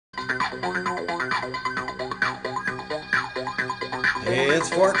It's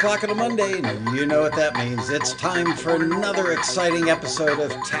 4 o'clock on a Monday, and you know what that means. It's time for another exciting episode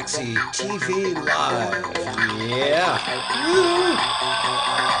of Taxi TV Live. Yeah.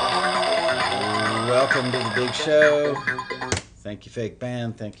 Woo! Welcome to the big show. Thank you, fake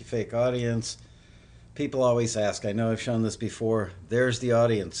band. Thank you, fake audience. People always ask, I know I've shown this before, there's the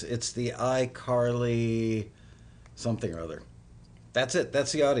audience. It's the iCarly something or other. That's it.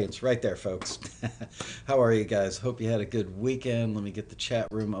 That's the audience right there, folks. How are you guys? Hope you had a good weekend. Let me get the chat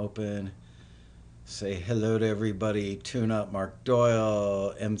room open. Say hello to everybody. Tune up Mark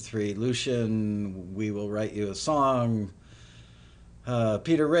Doyle, M3 Lucian. We will write you a song.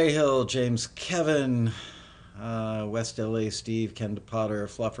 Peter Rahill, James Kevin, West LA Steve, Ken Potter,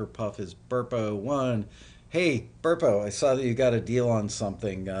 Fluffer Puff is Burpo1. Hey, Burpo, I saw that you got a deal on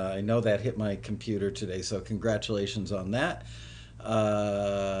something. I know that hit my computer today, so congratulations on that.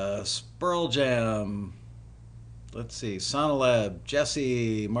 Spurl Jam, let's see, Sonalab,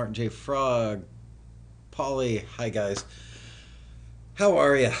 Jesse, Martin J. Frog, Polly, hi guys. How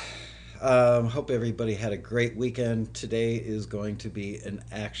are you? Hope everybody had a great weekend. Today is going to be an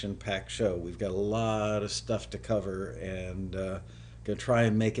action-packed show. We've got a lot of stuff to cover and going to try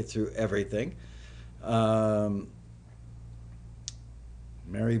and make it through everything.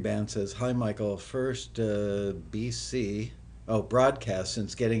 Mary Band says, hi Michael, first BC. Oh, broadcast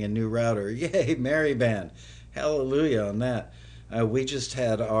since getting a new router. Yay, Mary Band. Hallelujah on that. We just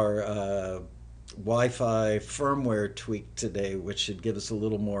had our Wi-Fi firmware tweak today, which should give us a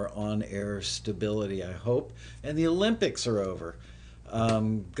little more on-air stability, I hope. And the Olympics are over.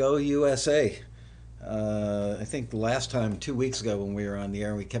 Go USA. I think the last time, 2 weeks ago when we were on the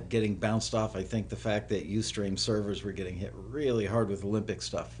air, we kept getting bounced off. I think the fact that Ustream servers were getting hit really hard with Olympic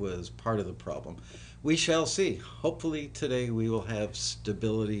stuff was part of the problem. We shall see. Hopefully today we will have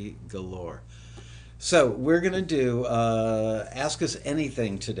stability galore. So we're going to do Ask Us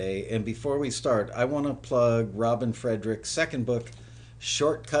Anything today. And before we start, I want to plug Robin Frederick's second book,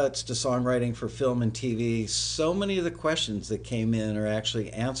 Shortcuts to Songwriting for Film and TV. So many of the questions that came in are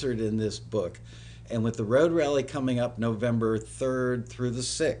actually answered in this book. And with the Road Rally coming up November 3rd through the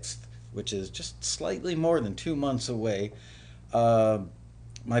 6th, which is just slightly more than 2 months away,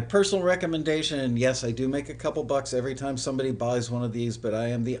 my personal recommendation, and yes, I do make a couple bucks every time somebody buys one of these, but I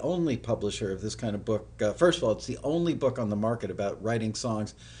am the only publisher of this kind of book. First of all, it's the only book on the market about writing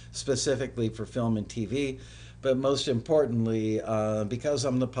songs specifically for film and TV. But most importantly, because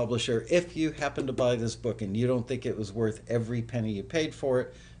I'm the publisher, if you happen to buy this book and you don't think it was worth every penny you paid for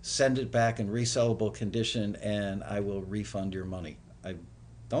it, send it back in resellable condition and I will refund your money. I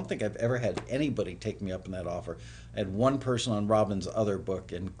don't think I've ever had anybody take me up on that offer. I had one person on Robin's other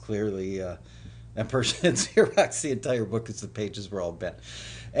book, and clearly that person had Xeroxed the entire book because the pages were all bent.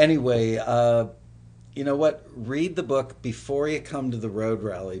 Anyway, you know what? Read the book before you come to the Road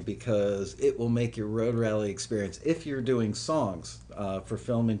Rally because it will make your Road Rally experience, if you're doing songs for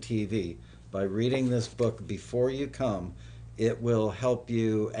film and TV, by reading this book before you come, it will help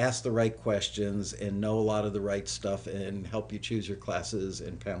you ask the right questions and know a lot of the right stuff and help you choose your classes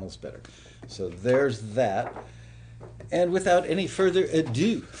and panels better. So there's that. And without any further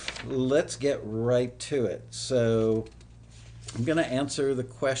ado, let's get right to it. So I'm going to answer the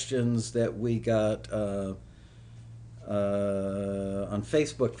questions that we got on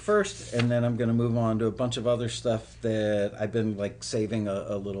Facebook first, and then I'm going to move on to a bunch of other stuff that I've been like saving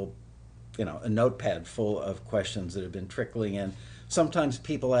a little, a notepad full of questions that have been trickling in. Sometimes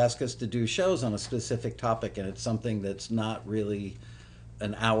people ask us to do shows on a specific topic, and it's something that's not really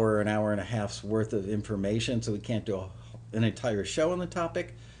an hour and a half's worth of information, so we can't do an entire show on the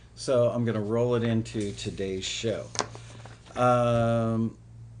topic. So I'm going to roll it into today's show.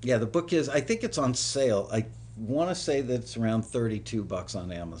 Yeah, the book is, I think it's on sale. I want to say that it's around $32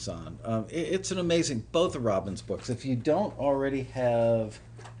 on Amazon. It's an amazing, both of Robin's books. If you don't already have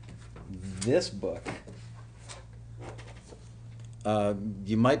this book,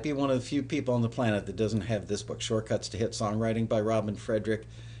 you might be one of the few people on the planet that doesn't have this book, Shortcuts to Hit Songwriting by Robin Frederick.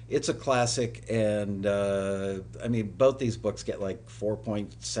 It's a classic, and I mean, both these books get like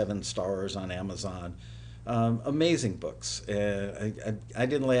 4.7 stars on Amazon. Amazing books. I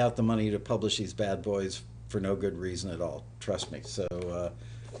didn't lay out the money to publish these bad boys for no good reason at all, trust me. So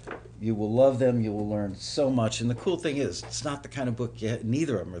you will love them, you will learn so much. And the cool thing is, it's not the kind of book,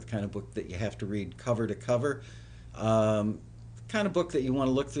 neither of them are the kind of book that you have to read cover to cover. Kind of book that you want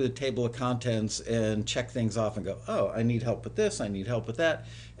to look through the table of contents and check things off and go, oh, I need help with this, I need help with that.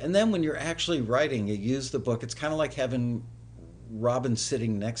 And then when you're actually writing, you use the book. It's kind of like having Robin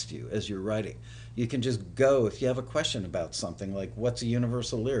sitting next to you as you're writing. You can just go if you have a question about something like what's a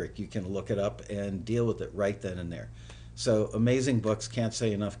universal lyric, you can look it up and deal with it right then and there. So amazing books, can't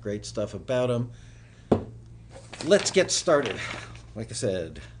say enough great stuff about them. Let's get started. Like I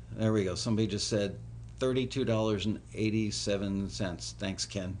said, there we go. Somebody just said $32.87. Thanks,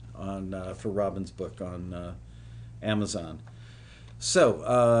 Ken, on for Robin's book on Amazon.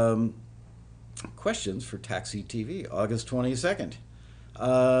 So, questions for Taxi TV, August 22nd.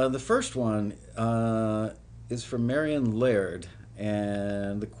 The first one is from Marion Laird,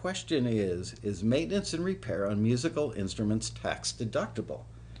 and the question is maintenance and repair on musical instruments tax deductible?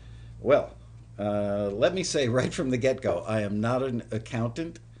 Well, let me say right from the get go, I am not an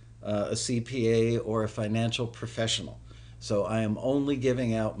accountant, a CPA, or a financial professional. So I am only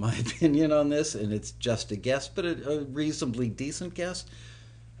giving out my opinion on this, and it's just a guess, but a reasonably decent guess.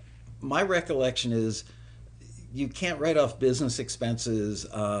 My recollection is you can't write off business expenses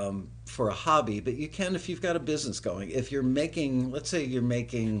for a hobby, but you can if you've got a business going. If you're making, let's say you're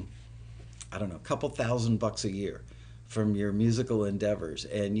making, I don't know, a couple $1,000 a year from your musical endeavors,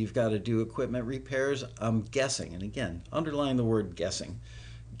 and you've got to do equipment repairs, I'm guessing, and again, underline the word guessing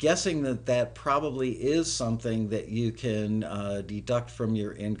that that probably is something that you can deduct from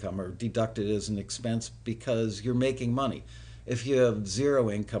your income or deduct it as an expense because you're making money. If you have zero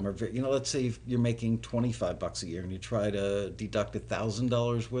income, or let's say you're making $25 a year and you try to deduct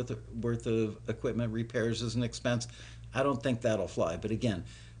 $1,000 worth of equipment repairs as an expense, I don't think that'll fly. But again,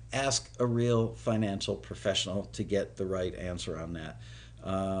 ask a real financial professional to get the right answer on that,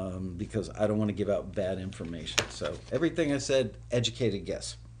 because I don't want to give out bad information. So everything I said, educated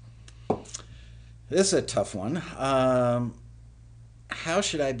guess. This is a tough one. How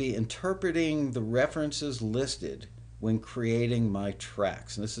should I be interpreting the references listed when creating my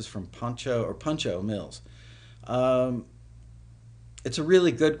tracks? And this is from Puncho Mills. It's a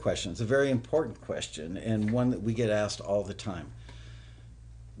really good question. It's a very important question, and one that we get asked all the time.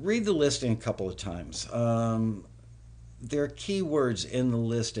 Read the listing a couple of times. There are keywords in the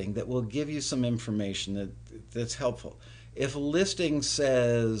listing that will give you some information that's helpful. If a listing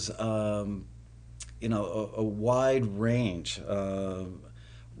says, a wide range,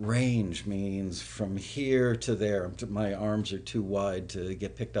 range means from here to there. My arms are too wide to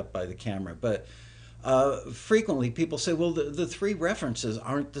get picked up by the camera. But frequently people say, well, the three references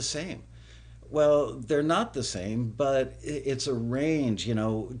aren't the same. Well, they're not the same, but it's a range.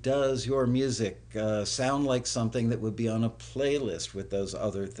 Does your music sound like something that would be on a playlist with those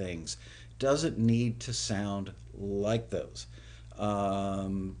other things? Does it need to sound like those?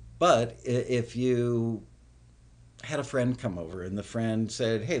 But if you had a friend come over and the friend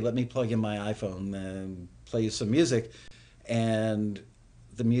said, hey, let me plug in my iPhone and play you some music, and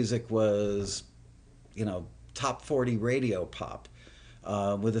the music was, top 40 radio pop,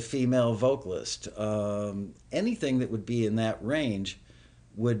 with a female vocalist, anything that would be in that range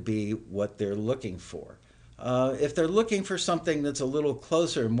would be what they're looking for. If they're looking for something that's a little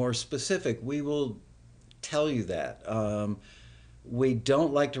closer, more specific, we will tell you that. We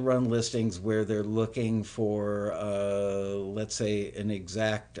don't like to run listings where they're looking for, let's say, an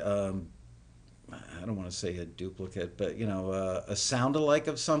exact, I don't want to say a duplicate, but, a sound-alike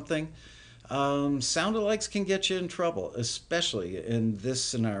of something. Sound-alikes can get you in trouble, especially in this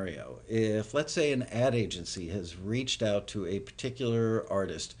scenario. If, let's say, an ad agency has reached out to a particular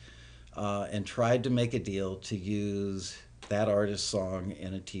artist and tried to make a deal to use that artist's song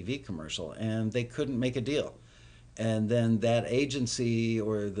in a TV commercial, and they couldn't make a deal. And then that agency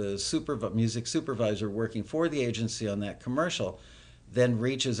or the music supervisor working for the agency on that commercial then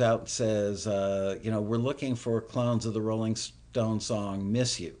reaches out and says, we're looking for clones of the Rolling Stones song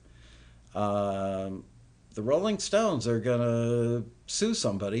Miss You. The Rolling Stones are going to sue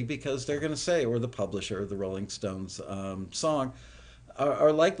somebody because they're going to say, or the publisher of the Rolling Stones song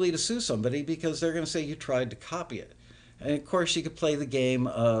are likely to sue somebody because they're going to say you tried to copy it. And of course, you could play the game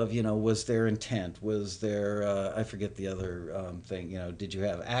of, was there intent? Was there, I forget the other thing, did you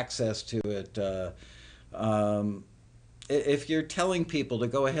have access to it? If you're telling people to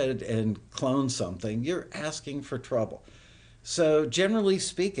go ahead and clone something, you're asking for trouble. So generally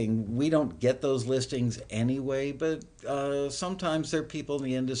speaking, we don't get those listings anyway, but sometimes there are people in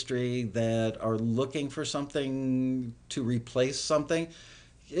the industry that are looking for something to replace something.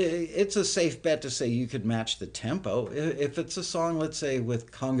 It's a safe bet to say you could match the tempo. If it's a song, let's say,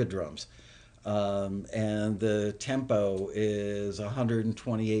 with conga drums, and the tempo is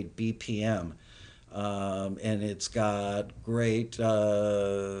 128 BPM, and it's got great, like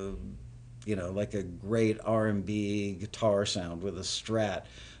a great R&B guitar sound with a Strat.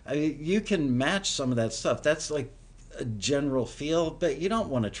 I mean, you can match some of that stuff. That's like a general feel, but you don't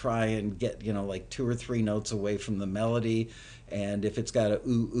want to try and get, like two or three notes away from the melody. And if it's got a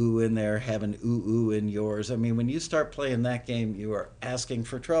ooh ooh in there, have an ooh ooh in yours. I mean, when you start playing that game, you are asking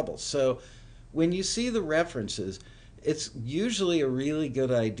for trouble. So when you see the references, it's usually a really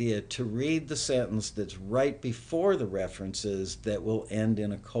good idea to read the sentence that's right before the references that will end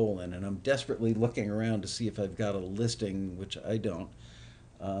in a colon. And I'm desperately looking around to see if I've got a listing, which I don't,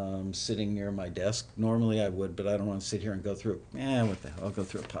 sitting near my desk. Normally I would, but I don't want to sit here and go through. What the hell? I'll go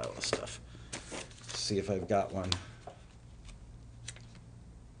through a pile of stuff. See if I've got one.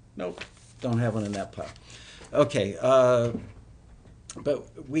 Nope, don't have one in that pile. Okay, but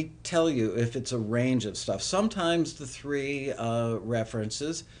we tell you if it's a range of stuff. Sometimes the three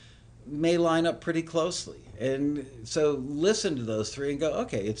references may line up pretty closely. And so listen to those three and go,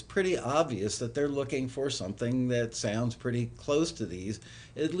 okay, it's pretty obvious that they're looking for something that sounds pretty close to these,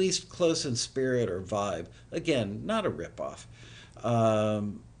 at least close in spirit or vibe. Again, not a ripoff.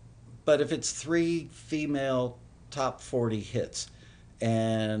 But if it's three female top 40 hits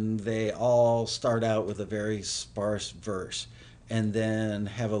and they all start out with a very sparse verse and then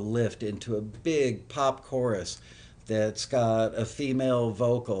have a lift into a big pop chorus that's got a female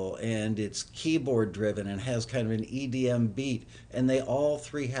vocal and it's keyboard driven and has kind of an EDM beat, and they all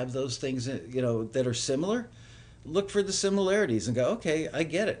three have those things, that are similar. Look for the similarities and go, okay, I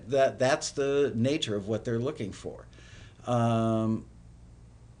get it. That's the nature of what they're looking for. Um,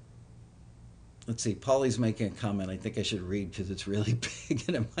 let's see. Polly's making a comment. I think I should read because it's really big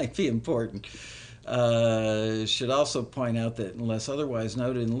and it might be important. Should also point out that unless otherwise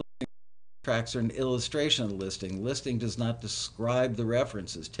noted in tracks are an illustration of the listing. Listing does not describe the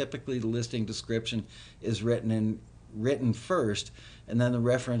references. Typically, the listing description is written first, and then the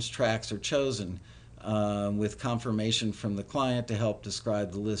reference tracks are chosen with confirmation from the client to help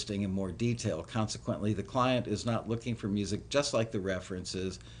describe the listing in more detail. Consequently, the client is not looking for music just like the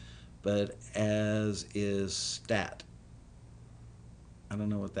references, but as is stat. I don't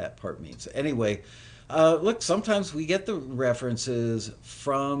know what that part means. Anyway, look, sometimes we get the references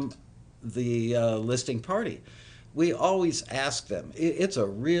from the listing party. We always ask them. It's a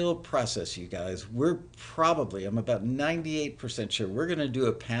real process, you guys. I'm about 98% sure, we're going to do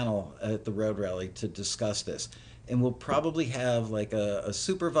a panel at the Road Rally to discuss this. And we'll probably have like a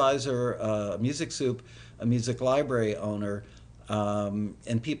supervisor, a music soup, a music library owner,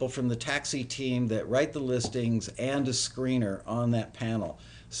 and people from the taxi team that write the listings and a screener on that panel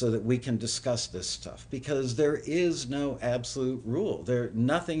so that we can discuss this stuff, because there is no absolute rule.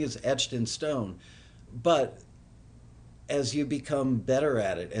 Nothing is etched in stone. But as you become better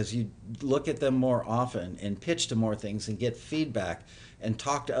at it, as you look at them more often and pitch to more things and get feedback and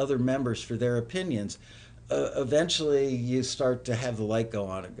talk to other members for their opinions, eventually you start to have the light go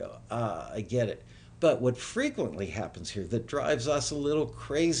on and go, I get it. But what frequently happens here that drives us a little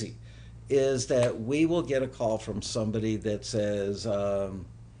crazy is that we will get a call from somebody that says,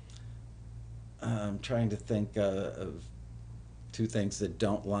 I'm trying to think of two things that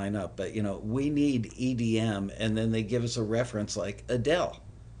don't line up, but we need EDM, and then they give us a reference like Adele.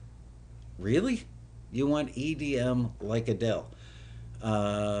 Really? You want EDM like Adele?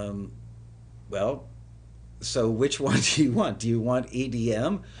 Well, so which one do you want? Do you want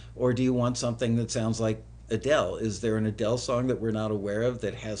EDM, or do you want something that sounds like Adele? Is there an Adele song that we're not aware of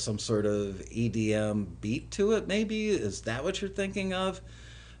that has some sort of EDM beat to it, maybe? Is that what you're thinking of?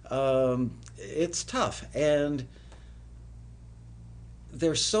 It's tough. And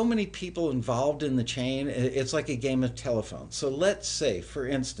there's so many people involved in the chain. It's like a game of telephone. So let's say, for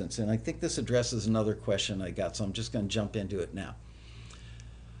instance, and I think this addresses another question I got, so I'm just going to jump into it now.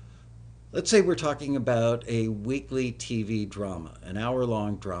 Let's say we're talking about a weekly TV drama, an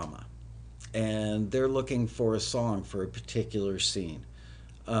hour-long drama, and they're looking for a song for a particular scene.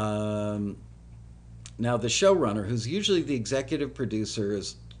 Now, the showrunner, who's usually the executive producer,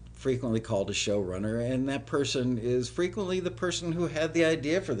 is frequently called a showrunner, and that person is frequently the person who had the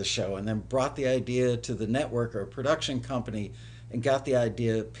idea for the show and then brought the idea to the network or production company and got the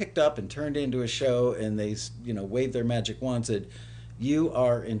idea picked up and turned into a show, and they waved their magic wand and said, you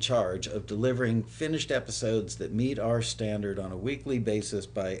are in charge of delivering finished episodes that meet our standard on a weekly basis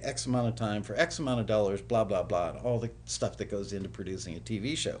by X amount of time for X amount of dollars, blah, blah, blah, and all the stuff that goes into producing a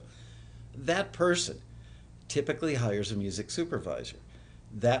TV show. That person typically hires a music supervisor.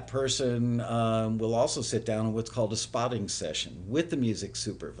 That person will also sit down in what's called a spotting session with the music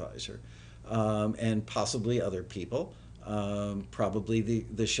supervisor and possibly other people, probably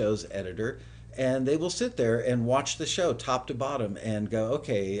the show's editor, and they will sit there and watch the show top to bottom and go,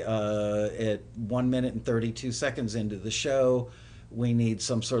 okay, at 1 minute and 32 seconds into the show, we need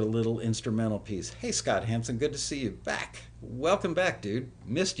some sort of little instrumental piece. Hey, Scott Hanson, good to see you back. Welcome back, dude.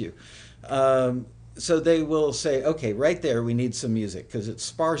 Missed you. So they will say, okay, right there, we need some music because it's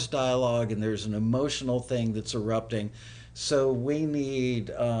sparse dialogue and there's an emotional thing that's erupting. So we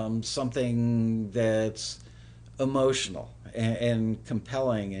need something that's emotional and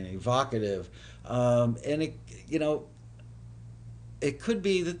compelling and evocative. And it, you know, it could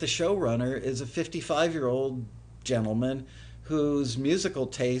be that the showrunner is a 55-year-old gentleman whose musical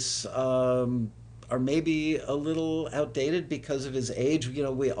tastes are maybe a little outdated because of his age. You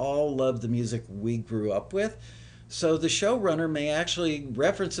know, we all love the music we grew up with. So the showrunner may actually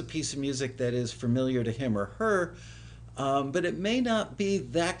reference a piece of music that is familiar to him or her, but it may not be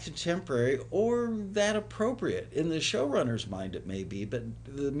that contemporary or that appropriate. In the showrunner's mind, it may be, but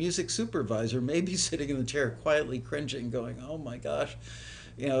the music supervisor may be sitting in the chair quietly cringing, going, oh my gosh,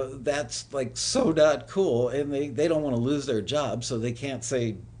 you know, that's like so not cool. And they don't want to lose their job, so they can't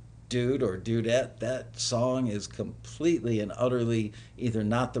say dude or dudette. That song is completely and utterly either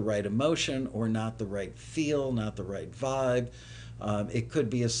not the right emotion or not the right feel, not the right vibe. It could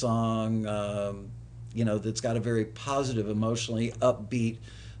be a song, you know, that's got a very positive, emotionally upbeat,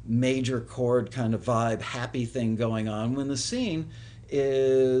 major chord kind of vibe, happy thing going on, when the scene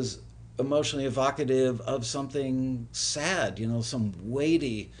is emotionally evocative of something sad, you know, some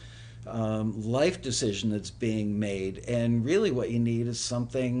weighty life decision that's being made. And really, what you need is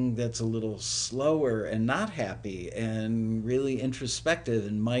something that's a little slower and not happy and really introspective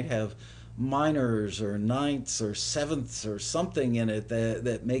and might have minors or ninths or sevenths or something in it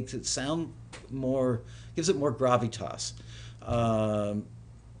that makes it sound more, gives it more gravitas. Um,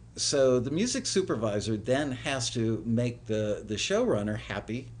 so the music supervisor then has to make the showrunner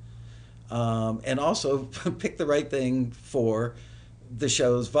happy, and also pick the right thing for the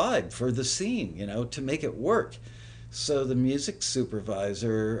show's vibe, for the scene, you know, to make it work. So the music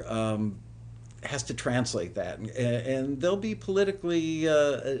supervisor has to translate that, and they'll be politically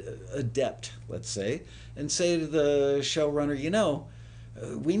adept, let's say, and say to the showrunner, you know,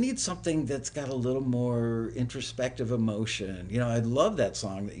 we need something that's got a little more introspective emotion. You know, I love that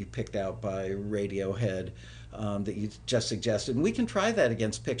song that you picked out by Radiohead, that you just suggested. And we can try that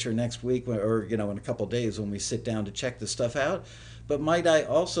against Picture next week, or, you know, in a couple of days when we sit down to check the stuff out. But might I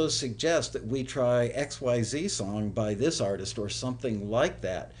also suggest that we try XYZ song by this artist or something like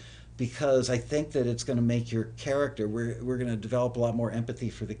that? Because I think that it's going to make your character, we're going to develop a lot more empathy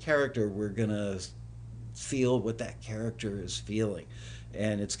for the character. We're going to feel what that character is feeling.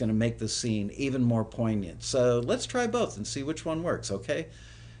 And it's going to make the scene even more poignant. So let's try both and see which one works, okay?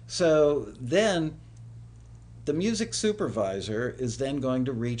 So then the music supervisor is then going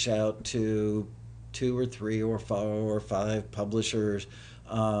to reach out to two or three or four or five publishers,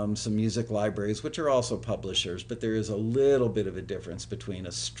 some music libraries, which are also publishers, but there is a little bit of a difference between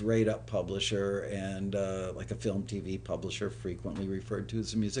a straight up publisher and like a film TV publisher, frequently referred to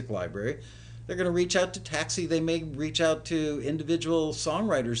as a music library. They're going to reach out to Taxi. They may reach out to individual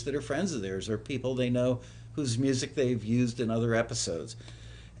songwriters that are friends of theirs or people they know whose music they've used in other episodes.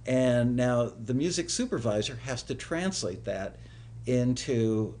 And now the music supervisor has to translate that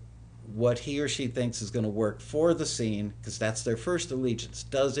into what he or she thinks is going to work for the scene, because that's their first allegiance.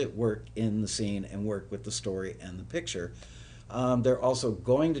 Does it work in the scene and work with the story and the picture? They're also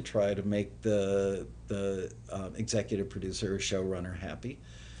going to try to make the executive producer or showrunner happy.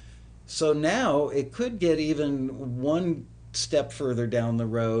 So now it could get even one step further down the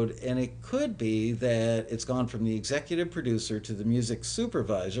road, and it could be that it's gone from the executive producer to the music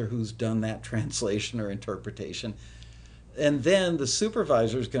supervisor who's done that translation or interpretation. And then the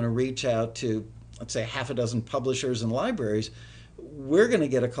supervisor is going to reach out to, let's say, half a dozen publishers and libraries. We're going to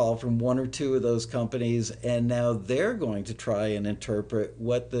get a call from one or two of those companies, and now they're going to try and interpret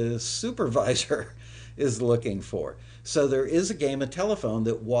what the supervisor is looking for. So there is a game of telephone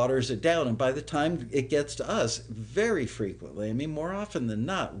that waters it down, and by the time it gets to us, very frequently, I mean, more often than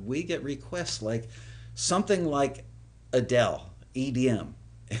not, we get requests like something like Adele, EDM.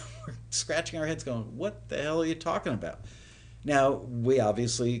 And we're scratching our heads going, what the hell are you talking about? Now, we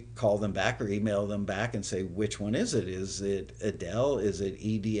obviously call them back or email them back and say, which one is it? Is it Adele? Is it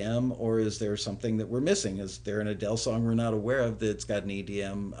EDM? Or is there something that we're missing? Is there an Adele song we're not aware of that's got an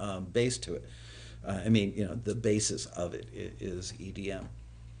EDM base to it? I mean, you know, the basis of it is EDM.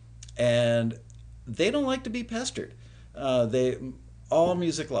 And they don't like to be pestered. All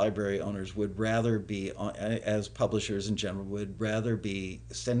music library owners would rather be, as publishers in general, would rather be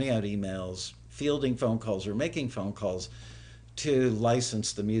sending out emails, fielding phone calls, or making phone calls to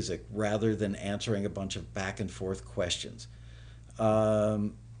license the music rather than answering a bunch of back and forth questions.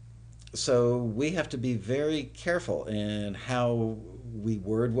 So we have to be very careful in how we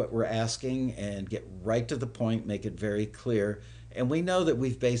word what we're asking and get right to the point, make it very clear. And we know that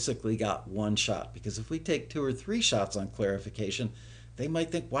we've basically got one shot, because if we take two or three shots on clarification, they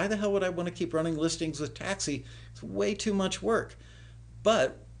might think, why the hell would I want to keep running listings with Taxi? It's way too much work.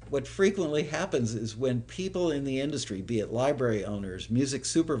 But what frequently happens is when people in the industry, be it library owners, music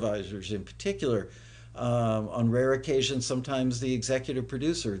supervisors in particular, on rare occasions, sometimes the executive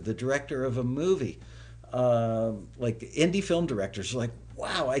producer, the director of a movie, like indie film directors, are like,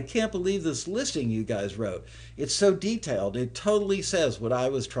 wow, I can't believe this listing you guys wrote. It's so detailed. It totally says what I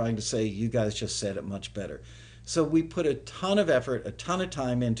was trying to say. You guys just said it much better. So we put a ton of effort, a ton of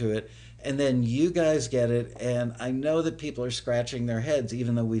time into it, and then you guys get it. And I know that people are scratching their heads,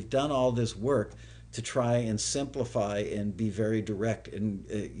 even though we've done all this work to try and simplify and be very direct. And,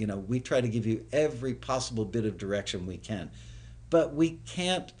 we try to give you every possible bit of direction we can. But we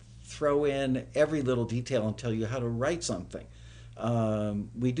can't throw in every little detail and tell you how to write something.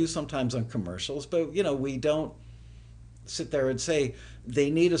 We do sometimes on commercials, but, we don't sit there and say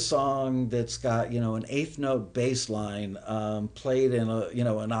they need a song that's got an eighth note bass line played in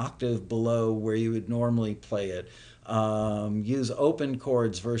an octave below where you would normally play it. Use open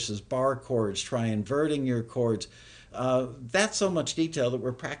chords versus bar chords. Try inverting your chords. That's so much detail that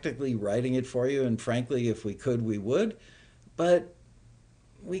we're practically writing it for you. And frankly, if we could, we would. But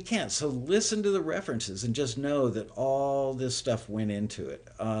we can't. So listen to the references and just know that all this stuff went into it.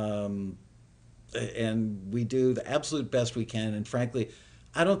 And we do the absolute best we can. And frankly,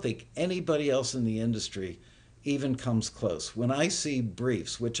 I don't think anybody else in the industry even comes close. When I see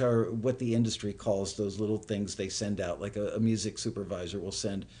briefs, which are what the industry calls those little things they send out, like a music supervisor will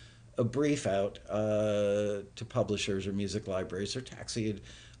send a brief out to publishers or music libraries or Taxi.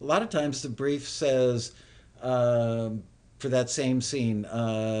 A lot of times the brief says, for that same scene,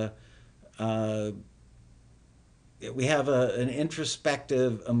 uh, we have an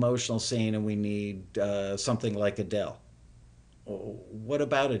introspective emotional scene and we need something like Adele. What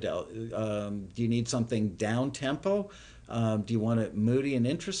about Adele? Do you need something down tempo? Do you want it moody and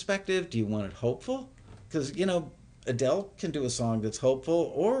introspective? Do you want it hopeful? Because, Adele can do a song that's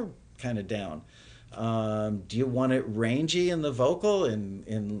hopeful or kind of down. Do you want it rangy in the vocal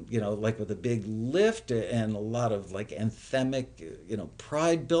and like with a big lift and a lot of like anthemic,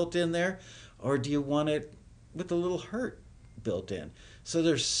 pride built in there? Or do you want it with a little hurt built in? So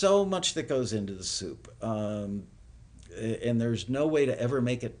there's so much that goes into the soup. And there's no way to ever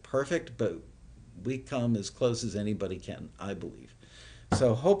make it perfect, but we come as close as anybody can, I believe.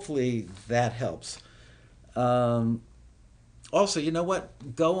 So hopefully that helps. Um, Also, you know what?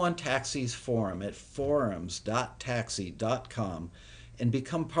 Go on Taxi's forum at forums.taxi.com and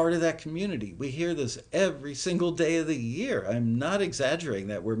become part of that community. We hear this every single day of the year. I'm not exaggerating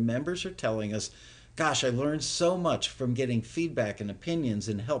that, where members are telling us, gosh, I learned so much from getting feedback and opinions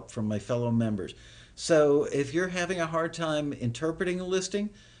and help from my fellow members. So if you're having a hard time interpreting a listing,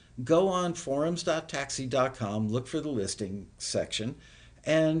 go on forums.taxi.com, look for the listing section,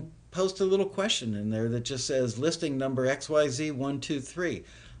 and post a little question in there that just says listing number XYZ123.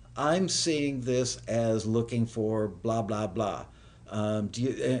 I'm seeing this as looking for blah, blah, blah. Do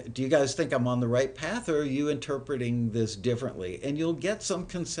you guys think I'm on the right path, or are you interpreting this differently? And you'll get some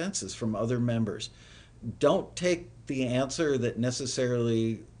consensus from other members. Don't take the answer that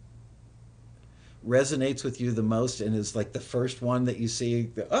necessarily resonates with you the most and is like the first one that you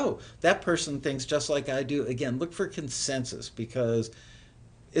see. Oh, that person thinks just like I do. Again, look for consensus, because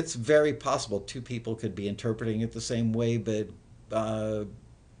it's very possible two people could be interpreting it the same way, but uh,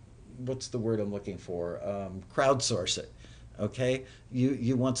 what's the word I'm looking for? Crowdsource it. Okay,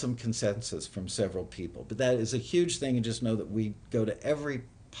 you want some consensus from several people, but that is a huge thing. And just know that we go to every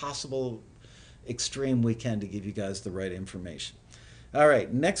possible extreme we can to give you guys the right information. All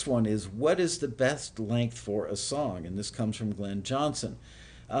right, next one is, what is the best length for a song? And this comes from Glenn Johnson.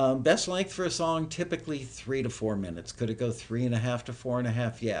 Best length for a song, typically 3 to 4 minutes. Could it go 3.5 to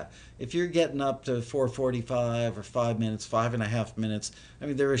 4.5? Yeah. If you're getting up to 4:45 or 5 minutes, 5.5 minutes, I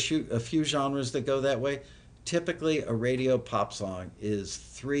mean, there are a few genres that go that way. Typically, a radio pop song is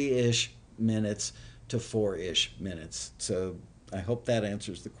 3-ish minutes to 4-ish minutes. So I hope that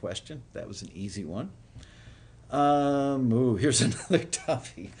answers the question. That was an easy one. Here's another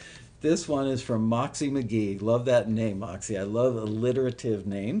toughie. This one is from Moxie McGee. Love that name, Moxie. I love alliterative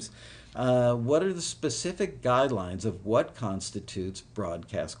names. What are the specific guidelines of what constitutes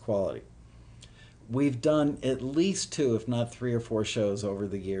broadcast quality? We've done at least two, if not three or four shows over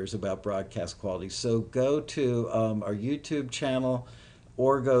the years about broadcast quality. So go to our YouTube channel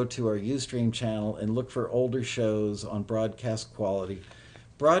or go to our Ustream channel and look for older shows on broadcast quality.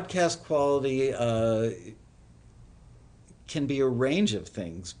 broadcast quality can be a range of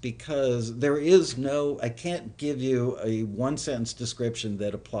things because there is no, I can't give you a one sentence description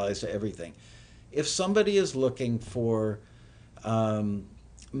that applies to everything. If somebody is looking for um,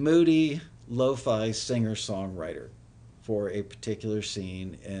 moody lo-fi singer-songwriter for a particular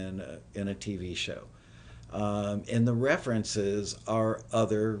scene in a TV show, and the references are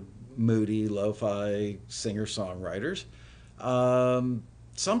other moody lo-fi singer-songwriters.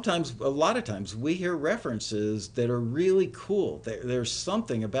 Sometimes, a lot of times, we hear references that are really cool. There's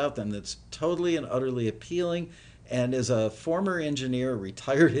something about them that's totally and utterly appealing. And as a former engineer, a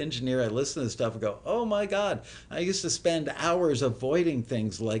retired engineer, I listen to this stuff and go, oh my God, I used to spend hours avoiding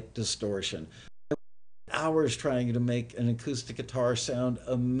things like distortion, hours trying to make an acoustic guitar sound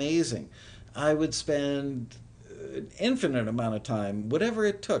amazing. I would spend an infinite amount of time, whatever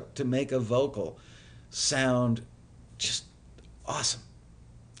it took, to make a vocal sound just awesome.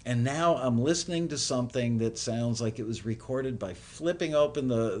 And now I'm listening to something that sounds like it was recorded by flipping open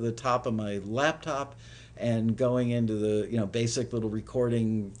the top of my laptop and going into the basic little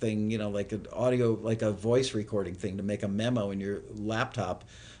recording thing, like an audio, like a voice recording thing to make a memo in your laptop,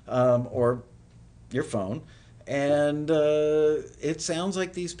 or your phone. And it sounds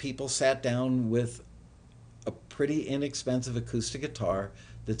like these people sat down with a pretty inexpensive acoustic guitar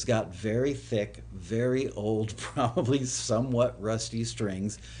that's got very thick, very old, probably somewhat rusty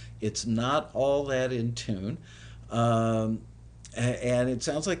strings. It's not all that in tune. Um, and it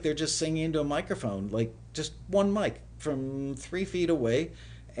sounds like they're just singing into a microphone, like just one mic from 3 feet away.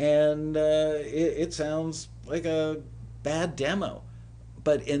 And it sounds like a bad demo.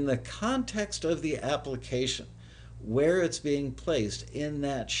 But in the context of the application, where it's being placed in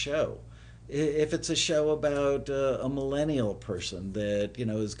that show, if it's a show about a millennial person that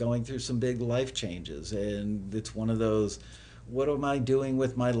is going through some big life changes, and it's one of those what am I doing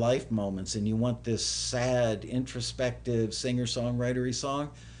with my life moments, and you want this sad introspective singer songwritery song,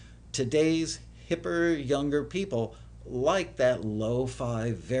 today's hipper younger people like that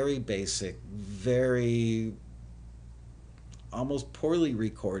lo-fi, very basic, very almost poorly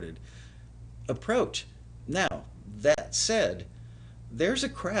recorded approach. Now, that said, there's a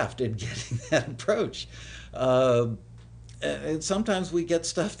craft in getting that approach. Uh, and sometimes we get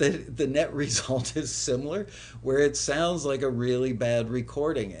stuff that the net result is similar, where it sounds like a really bad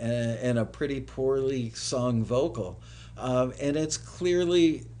recording and a pretty poorly sung vocal. And it's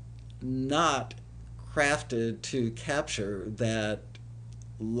clearly not crafted to capture that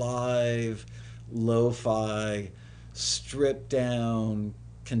live, lo fi, stripped down,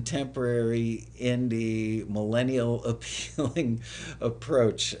 contemporary, indie, millennial appealing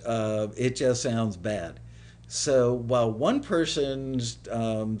approach. It just sounds bad. So while one person's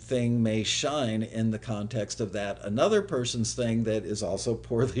thing may shine in the context of that, another person's thing that is also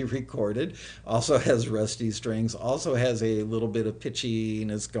poorly recorded, also has rusty strings, also has a little bit of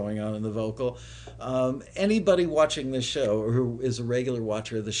pitchiness going on in the vocal. Anybody watching this show or who is a regular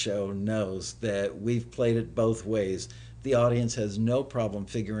watcher of the show knows that we've played it both ways. The audience has no problem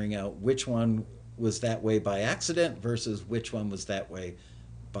figuring out which one was that way by accident versus which one was that way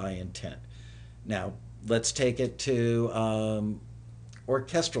by intent. Now, let's take it to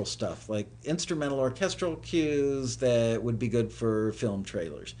orchestral stuff, like instrumental orchestral cues that would be good for film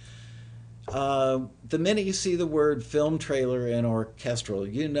trailers. The minute you see the word film trailer and orchestral,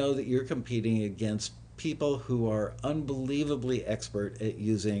 you know that you're competing against people who are unbelievably expert at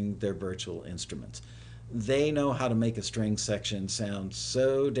using their virtual instruments. They know how to make a string section sound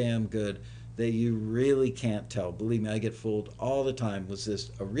so damn good that you really can't tell. Believe me, I get fooled all the time. Was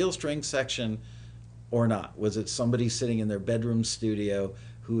this a real string section or not? Was it somebody sitting in their bedroom studio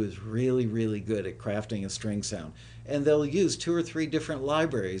who is really, really good at crafting a string sound? And they'll use two or three different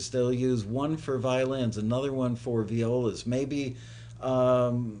libraries. They'll use one for violins, another one for violas, maybe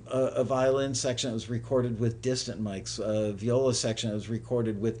a violin section that was recorded with distant mics, a viola section that was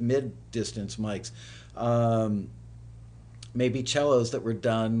recorded with mid-distance mics, um, maybe cellos that were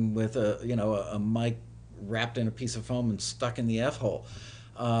done with a mic wrapped in a piece of foam and stuck in the F hole.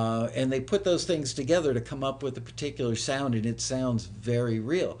 And they put those things together to come up with a particular sound, and it sounds very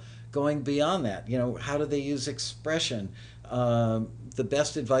real. Going beyond that, how do they use expression? The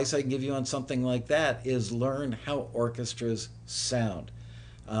best advice I can give you on something like that is learn how orchestras sound.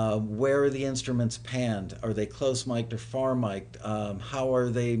 Where are the instruments panned? Are they close mic'd or far mic'd? How are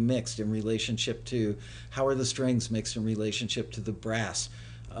they mixed in relationship to, how are the strings mixed in relationship to the brass?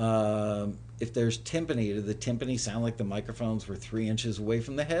 If there's timpani, do the timpani sound like the microphones were 3 inches away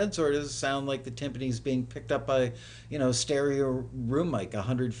from the heads, or does it sound like the timpani is being picked up by, stereo room mic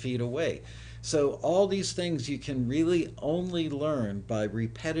 100 feet away? So all these things you can really only learn by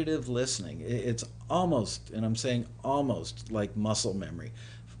repetitive listening. It's almost, and I'm saying almost, like muscle memory.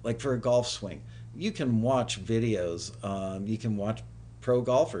 Like for a golf swing, you can watch videos. You can watch pro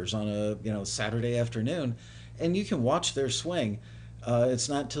golfers on a Saturday afternoon, and you can watch their swing. It's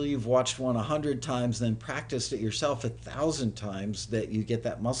not until you've watched one 100 times, then practiced it yourself 1,000 times, that you get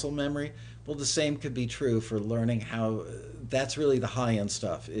that muscle memory. Well, the same could be true for learning how. That's really the high end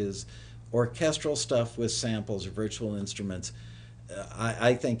stuff, is orchestral stuff with samples or virtual instruments.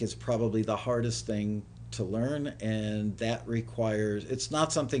 I think is probably the hardest thing to learn, and that requires. It's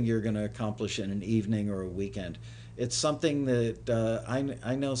not something you're going to accomplish in an evening or a weekend. It's something that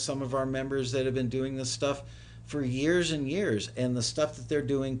I know some of our members that have been doing this stuff for years and years, and the stuff that they're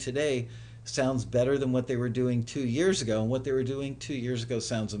doing today sounds better than what they were doing 2 years ago, and what they were doing 2 years ago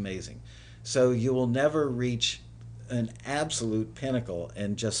sounds amazing. So you will never reach an absolute pinnacle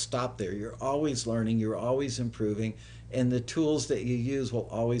and just stop there. You're always learning, you're always improving, and the tools that you use will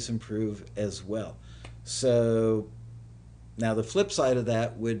always improve as well. So now the flip side of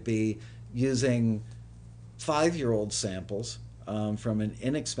that would be using 5-year-old samples from an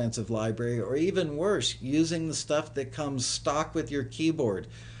inexpensive library, or even worse, using the stuff that comes stock with your keyboard.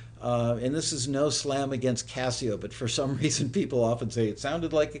 And this is no slam against Casio, but for some reason people often say it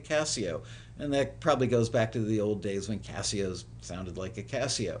sounded like a Casio. And that probably goes back to the old days when Casios sounded like a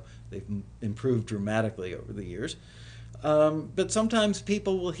Casio. They've improved dramatically over the years. But sometimes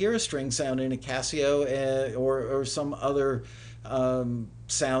people will hear a string sound in a Casio, or some other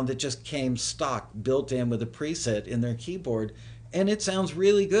sound that just came stock, built in with a preset in their keyboard, and it sounds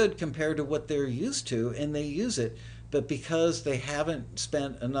really good compared to what they're used to, and they use it. But because they haven't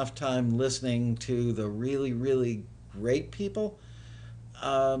spent enough time listening to the really, really great people,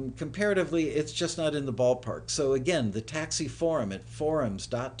 comparatively, it's just not in the ballpark. So again, the Taxi Forum at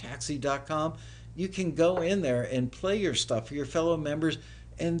forums.taxi.com, you can go in there and play your stuff for your fellow members.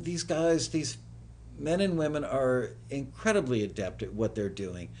 And these guys, these men and women, are incredibly adept at what they're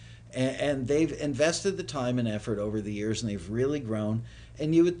doing. And they've invested the time and effort over the years, and they've really grown.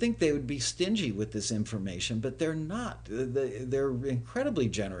 And you would think they would be stingy with this information, but they're not. They're incredibly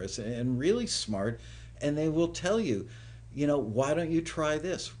generous and really smart, and they will tell you, why don't you try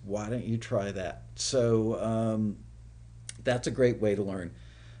this? Why don't you try that? So that's a great way to learn.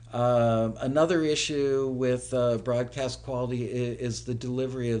 Another issue with broadcast quality is the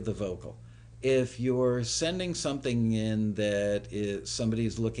delivery of the vocal. If you're sending something in that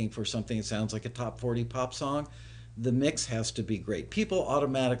somebody's looking for something that sounds like a top 40 pop song, the mix has to be great. People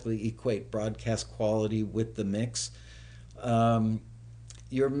automatically equate broadcast quality with the mix.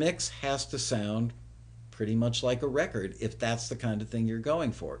 Your mix has to sound pretty much like a record if that's the kind of thing you're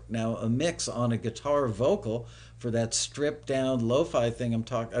going for. Now, a mix on a guitar vocal for that stripped down lo-fi thing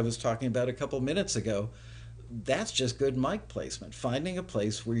I was talking about a couple minutes ago, that's just good mic placement. Finding a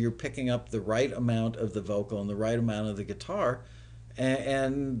place where you're picking up the right amount of the vocal and the right amount of the guitar,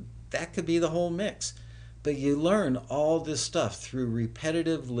 and that could be the whole mix. But you learn all this stuff through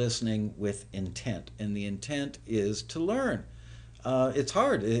repetitive listening with intent, and the intent is to learn. It's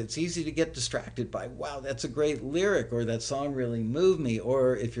hard. It's easy to get distracted by, wow, that's a great lyric, or that song really moved me.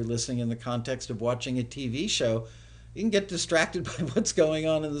 Or if you're listening in the context of watching a TV show, you can get distracted by what's going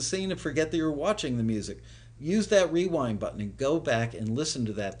on in the scene and forget that you're watching the music. Use that rewind button and go back and listen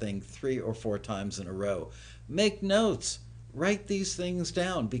to that thing 3 or 4 times in a row. Make notes. Write these things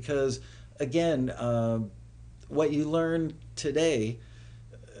down, because, again, what you learn today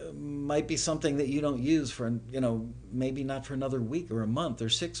might be something that you don't use for, maybe not for another week or a month or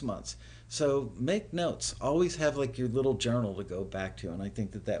 6 months. So make notes. Always have like your little journal to go back to, and I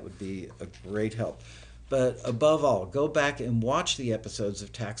think that would be a great help. But above all, go back and watch the episodes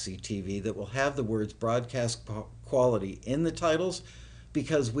of Taxi TV that will have the words broadcast quality in the titles,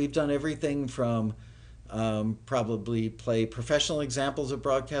 because we've done everything from probably play professional examples of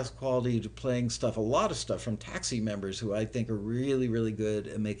broadcast quality to playing a lot of stuff from Taxi members who I think are really, really good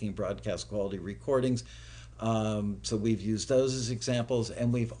at making broadcast quality recordings. So we've used those as examples,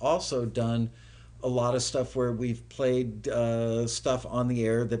 and we've also done a lot of stuff where we've played stuff on the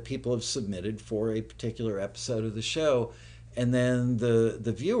air that people have submitted for a particular episode of the show, and then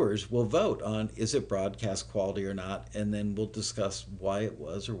the viewers will vote on, is it broadcast quality or not, and then we'll discuss why it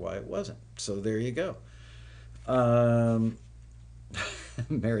was or why it wasn't. So there you go.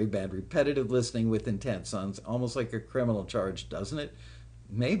 Mary Band, repetitive listening with intent sounds almost like a criminal charge, doesn't it?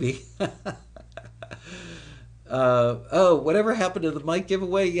 Maybe. Whatever happened to the mic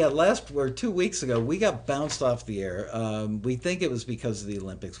giveaway? Yeah, 2 weeks ago, we got bounced off the air. We think it was because of the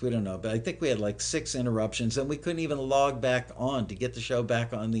Olympics. We don't know, but I think we had like 6 interruptions, and we couldn't even log back on to get the show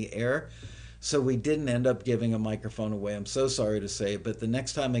back on the air. So we didn't end up giving a microphone away. I'm so sorry to say, but the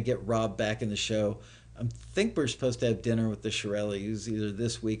next time I get Rob back in the show, I think we're supposed to have dinner with the Shirellis either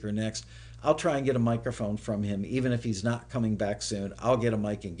this week or next. I'll try and get a microphone from him, even if he's not coming back soon. I'll get a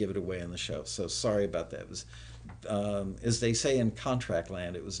mic and give it away on the show. So sorry about that. It was, as they say in contract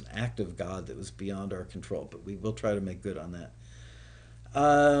land, it was an act of God that was beyond our control, but we will try to make good on that.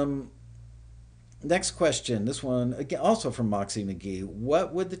 Um, Next question. This one, again, also from Moxie McGee.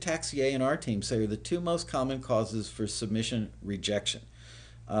 What would the Taxi A&R team say are the two most common causes for submission rejection?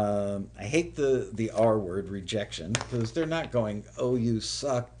 I hate the R word, rejection, because they're not going, oh, you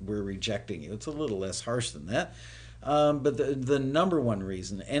suck, we're rejecting you. It's a little less harsh than that. But the number one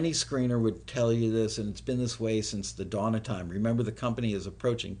reason, any screener would tell you this, and it's been this way since the dawn of time. Remember, the company is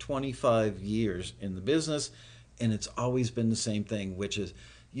approaching 25 years in the business, and it's always been the same thing, which is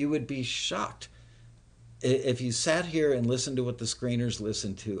you would be shocked if you sat here and listened to what the screeners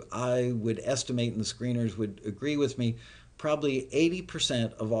listen to. I would estimate, and the screeners would agree with me, probably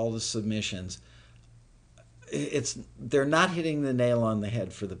 80% of all the submissions, they're not hitting the nail on the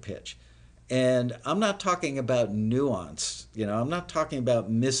head for the pitch. And I'm not talking about nuance. I'm not talking about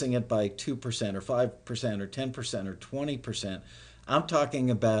missing it by 2% or 5% or 10% or 20%. I'm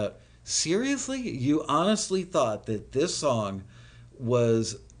talking about, seriously, you honestly thought that this song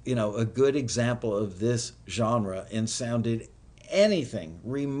was a good example of this genre and sounded anything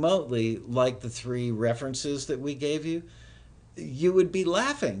remotely like the three references that we gave you, you would be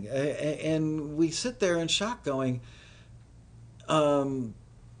laughing. And we sit there in shock going, um,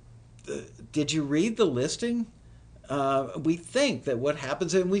 did you read the listing? We think that what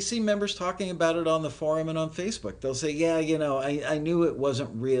happens, and we see members talking about it on the forum and on Facebook. They'll say, yeah, I knew it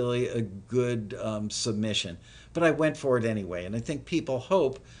wasn't really a good submission, but I went for it anyway. And I think people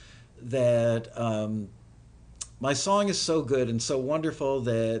hope that my song is so good and so wonderful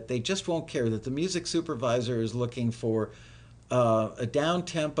that they just won't care, that the music supervisor is looking for a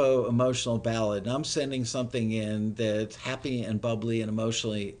down-tempo emotional ballad, and I'm sending something in that's happy and bubbly and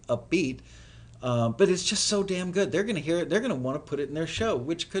emotionally upbeat, but it's just so damn good. They're going to hear it. They're going to want to put it in their show,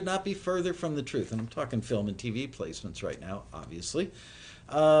 which could not be further from the truth. And I'm talking film and TV placements right now, obviously.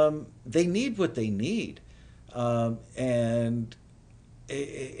 They need what they need. And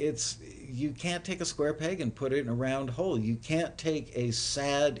it's you can't take a square peg and put it in a round hole. You can't take a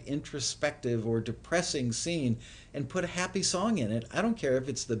sad, introspective, or depressing scene and put a happy song in it. I don't care if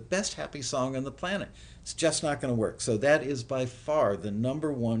it's the best happy song on the planet. It's just not going to work. So that is by far the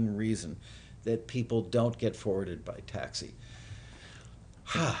number one reason that people don't get forwarded by Taxi.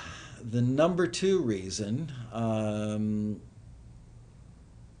 The number two reason,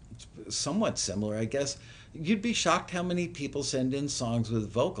 somewhat similar, I guess. You'd be shocked how many people send in songs with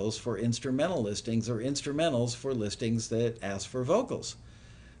vocals for instrumental listings or instrumentals for listings that ask for vocals.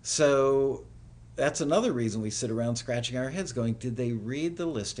 So that's another reason we sit around scratching our heads going, did they read the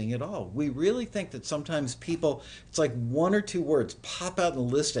listing at all? We really think that sometimes people, it's like one or two words pop out in the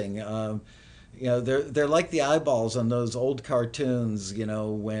listing. They're like the eyeballs on those old cartoons,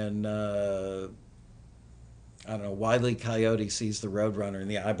 when I don't know, Wile E. Coyote sees the Roadrunner and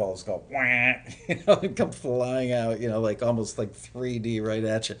the eyeballs go, wah, and come flying out, like almost like 3D right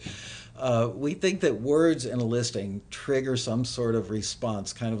at you. We think that words in a listing trigger some sort of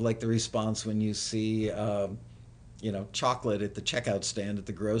response, kind of like the response when you see, chocolate at the checkout stand at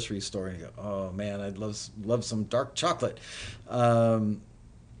the grocery store, and you go, oh man, I'd love some dark chocolate.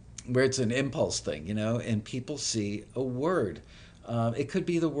 Where it's an impulse thing, and people see a word. It could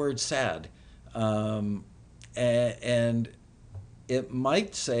be the word sad. And it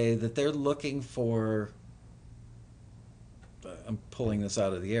might say that they're looking for, I'm pulling this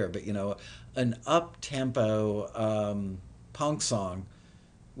out of the air, but an up-tempo punk song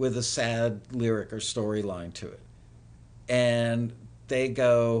with a sad lyric or storyline to it. And they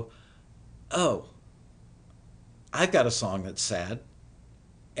go, oh, I've got a song that's sad,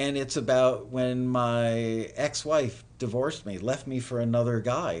 and it's about when my ex-wife divorced me, left me for another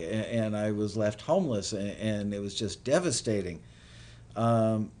guy, and I was left homeless, and it was just devastating.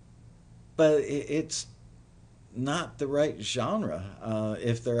 But it's not the right genre.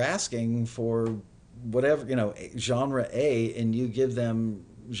 If they're asking for whatever, genre A, and you give them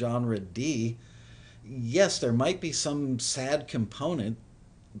genre D, yes, there might be some sad component,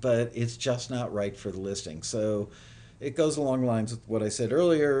 but it's just not right for the listing. So it goes along the lines with what I said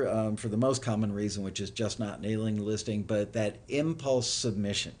earlier, for the most common reason, which is just not nailing the listing, but that impulse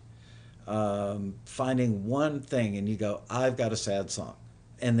submission. Finding one thing and you go, I've got a sad song,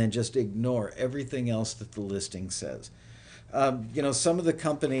 and then just ignore everything else that the listing says. Some of the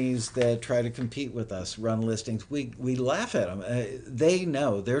companies that try to compete with us run listings. We laugh at them. They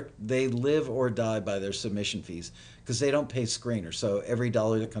know they live or die by their submission fees because they don't pay screeners. So every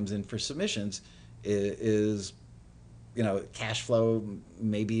dollar that comes in for submissions is cash flow,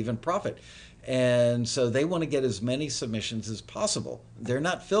 maybe even profit. And so they want to get as many submissions as possible. They're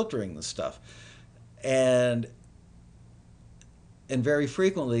not filtering the stuff. And and very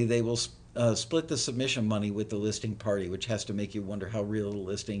frequently they will split the submission money with the listing party, which has to make you wonder how real the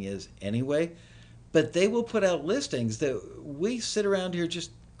listing is anyway. But they will put out listings that we sit around here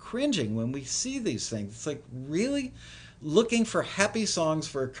just cringing when we see these things. It's like, really? Looking for happy songs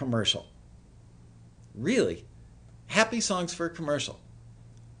for a commercial. Really? Happy songs for a commercial.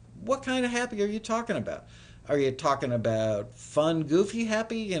 What kind of happy are you talking about? Are you talking about fun, goofy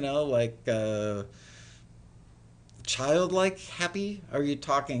happy, like childlike happy? Are you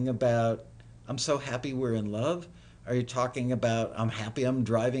talking about I'm so happy we're in love? Are you talking about I'm happy I'm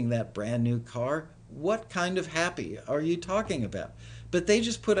driving that brand new car? What kind of happy are you talking about? But they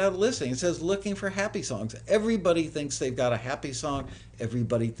just put out a listing. It says looking for happy songs. Everybody thinks they've got a happy song.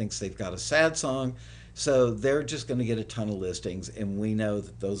 Everybody thinks they've got a sad song. So they're just going to get a ton of listings, and we know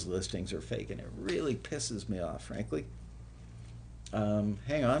that those listings are fake, and it really pisses me off, frankly.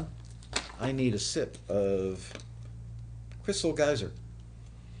 Hang on. I need a sip of Crystal Geyser.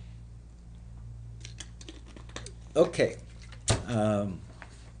 Okay. Oh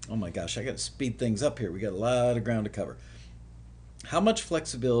my gosh, I got to speed things up here. We got a lot of ground to cover. How much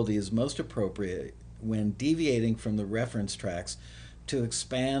flexibility is most appropriate when deviating from the reference tracks to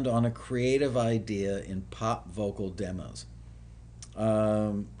expand on a creative idea in pop vocal demos?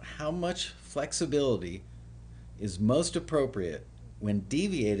 How much flexibility is most appropriate when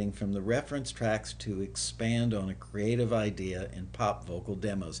deviating from the reference tracks to expand on a creative idea in pop vocal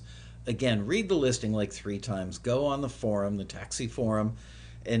demos? Again, read the listing like 3 times. Go on the forum, the Taxi forum,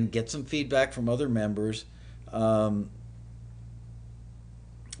 and get some feedback from other members.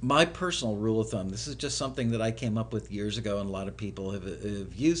 My personal rule of thumb, this is just something that I came up with years ago, and a lot of people have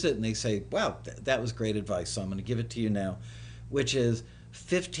used it, and they say, wow, that was great advice, so I'm going to give it to you now, which is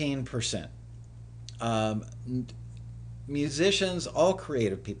 15%. Musicians, all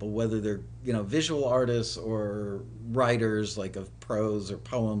creative people, whether they're visual artists or writers like of prose or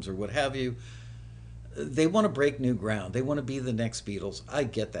poems or what have you, they want to break new ground. They want to be the next Beatles. I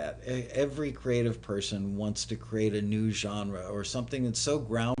get that. Every creative person wants to create a new genre or something that's so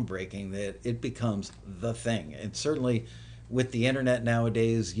groundbreaking that it becomes the thing. And certainly with the internet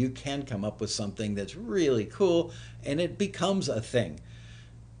nowadays, you can come up with something that's really cool and it becomes a thing.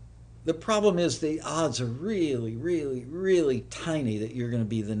 The problem is the odds are really, really, really tiny that you're going to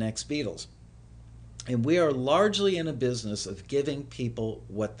be the next Beatles. And we are largely in a business of giving people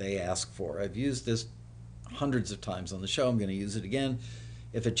what they ask for. I've used this hundreds of times on the show. I'm going to use it again.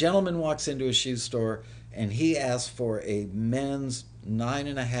 If a gentleman walks into a shoe store and he asks for a men's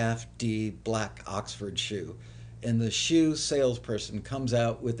 9.5D black Oxford shoe, and the shoe salesperson comes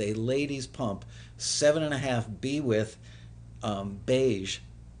out with a ladies pump 7.5B width beige,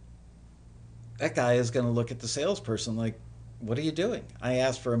 that guy is going to look at the salesperson like, what are you doing? I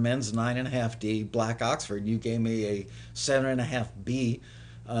asked for a men's 9.5D black Oxford. You gave me a 7.5B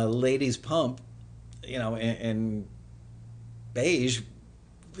ladies pump, and beige.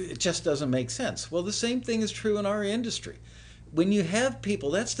 It just doesn't make sense. Well, the same thing is true in our industry. When you have people,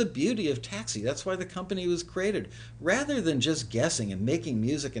 that's the beauty of Taxi. That's why the company was created. Rather than just guessing and making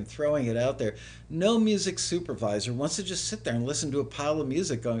music and throwing it out there, no music supervisor wants to just sit there and listen to a pile of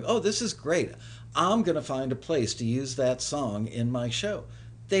music going, oh, this is great. I'm going to find a place to use that song in my show.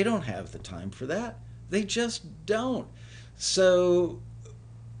 They don't have the time for that. They just don't. So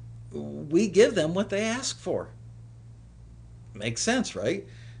we give them what they ask for. Makes sense, right?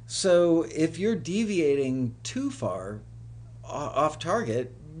 So if you're deviating too far off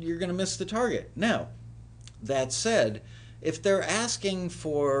target, you're going to miss the target. Now, that said, if they're asking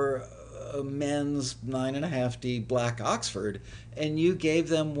for a men's 9.5D black Oxford and you gave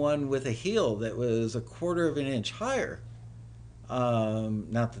them one with a heel that was 1/4 of an inch higher,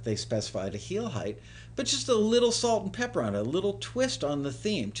 not that they specified a heel height, but just a little salt and pepper on it, a little twist on the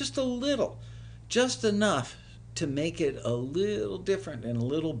theme, just a little, just enough to make it a little different and a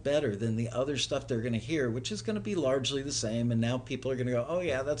little better than the other stuff they're going to hear, which is going to be largely the same. And now people are going to go, oh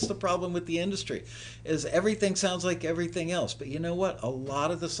yeah, that's the problem with the industry, is everything sounds like everything else. But you know what? A lot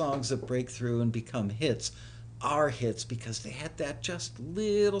of the songs that break through and become hits are hits because they had that just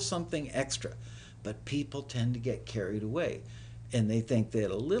little something extra. But people tend to get carried away. and they think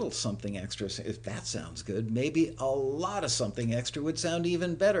that a little something extra, if that sounds good, maybe a lot of something extra would sound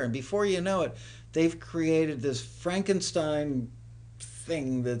even better. And before you know it, they've created this Frankenstein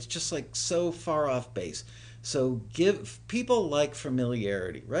thing that's just like so far off base. So give people like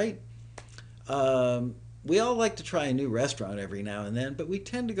familiarity, right? We all like to try a new restaurant every now and then, but we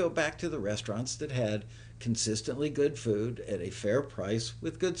tend to go back to the restaurants that had consistently good food at a fair price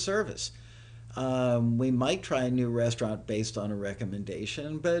with good service. We might try a new restaurant based on a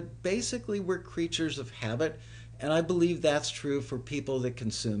recommendation, but basically we're creatures of habit, and I believe that's true for people that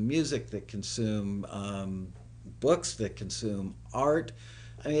consume music, that consume books, that consume art.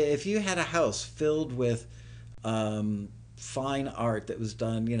 I mean, if you had a house filled with fine art that was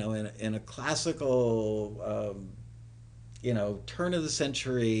done, in a classical, turn of the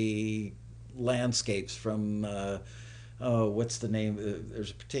century landscapes from, oh, what's the name?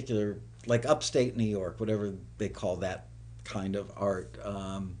 There's a particular, like upstate New York, whatever they call that kind of art,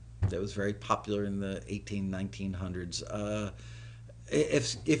 that was very popular in the 1900s.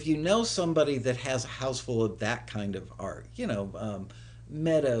 If you know somebody that has a house full of that kind of art,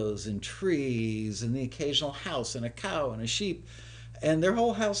 meadows and trees and the occasional house and a cow and a sheep, and their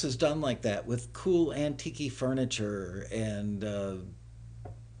whole house is done like that with cool antique furniture, and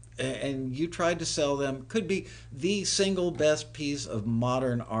you tried to sell them, could be the single best piece of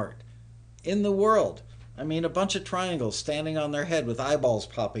modern art in the world. I mean, a bunch of triangles standing on their head with eyeballs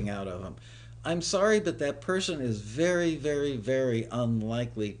popping out of them. I'm sorry, but that person is very, very, very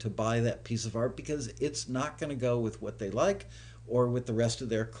unlikely to buy that piece of art because it's not going to go with what they like or with the rest of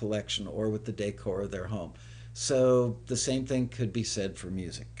their collection or with the decor of their home. So the same thing could be said for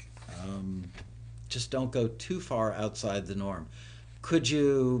music. Just don't go too far outside the norm. Could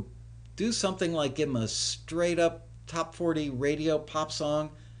you do something like give them a straight up top 40 radio pop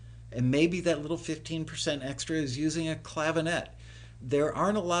song, and maybe that little 15% extra is using a clavinet? There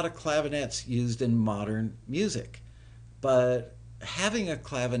aren't a lot of clavinets used in modern music, but having a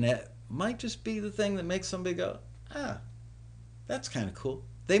clavinet might just be the thing that makes somebody go, ah, that's kind of cool.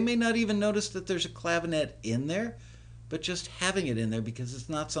 They may not even notice that there's a clavinet in there, but just having it in there because it's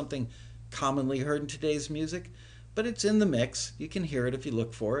not something commonly heard in today's music, but it's in the mix. You can hear it if you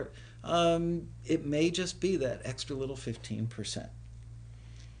look for it. It may just be that extra little 15%.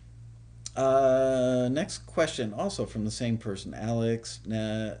 Next question, also from the same person, Alex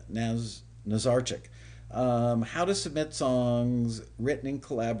Nazarchik. How to submit songs written in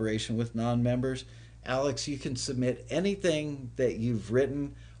collaboration with non-members. Alex, you can submit anything that you've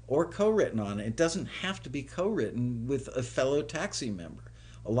written or co-written on. It doesn't have to be co-written with a fellow Taxi member.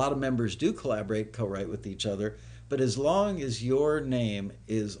 A lot of members do collaborate, co-write with each other, but as long as your name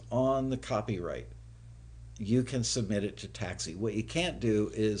is on the copyright, you can submit it to Taxi. What you can't do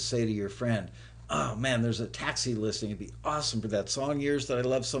is say to your friend, oh man, there's a Taxi listing. It'd be awesome for that song yours that I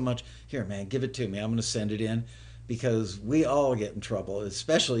love so much. Here, man, give it to me. I'm going to send it in, because we all get in trouble,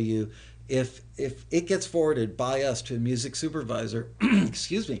 especially you. If it gets forwarded by us to a music supervisor,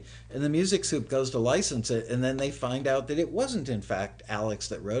 excuse me, and the music soup goes to license it, and then they find out that it wasn't in fact Alex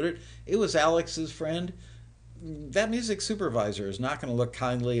that wrote it, it was Alex's friend, that music supervisor is not going to look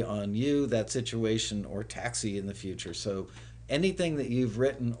kindly on you, that situation, or Taxi in the future. So anything that you've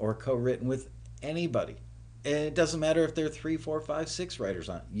written or co-written with anybody, and it doesn't matter if there are 3, 4, 5, 6 writers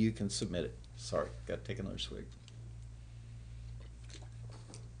on it, you can submit it. Sorry, got to take another swig.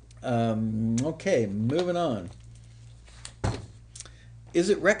 Okay, moving on. Is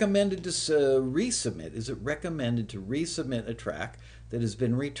it recommended to resubmit? Is it recommended to resubmit a track that has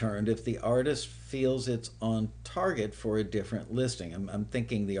been returned if the artist feels it's on target for a different listing? I'm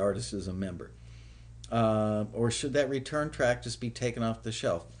thinking the artist is a member. Or should that return track just be taken off the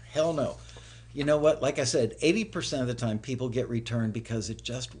shelf? Hell no. You know what? Like I said, 80% of the time people get returned because it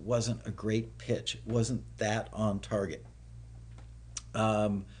just wasn't a great pitch. It wasn't that on target.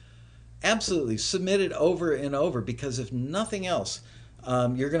 Absolutely, submit it over and over, because if nothing else,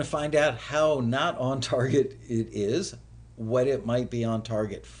 you're going to find out how not on target it is, what it might be on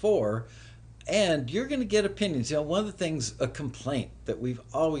target for, and you're going to get opinions. One of the things, a complaint that we've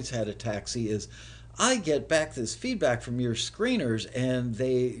always had at Taxi is, I get back this feedback from your screeners and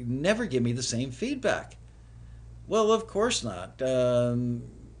they never give me the same feedback. Well, of course not,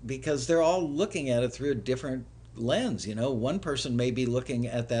 because they're all looking at it through a different lens. One person may be looking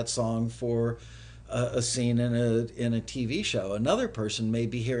at that song for a scene in a TV show. Another person may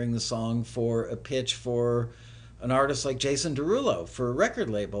be hearing the song for a pitch for an artist like Jason Derulo for a record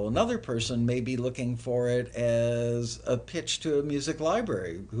label. Another person may be looking for it as a pitch to a music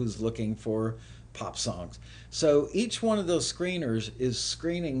library who's looking for pop songs. So each one of those screeners is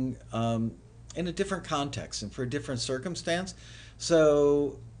screening in a different context and for a different circumstance.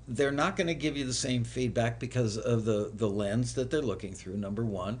 So they're not going to give you the same feedback because of the lens that they're looking through, number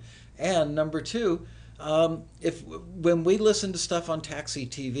one. And number two, if when we listen to stuff on Taxi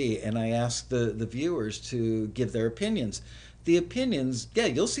TV and I ask the viewers to give their opinions, the opinions, yeah,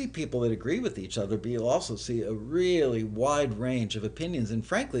 you'll see people that agree with each other, but you'll also see a really wide range of opinions. And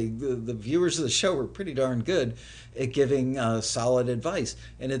frankly, the viewers of the show were pretty darn good at giving solid advice.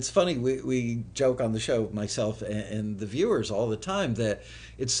 And it's funny, we joke on the show, myself and the viewers, all the time that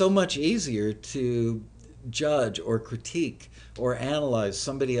it's so much easier to judge or critique or analyze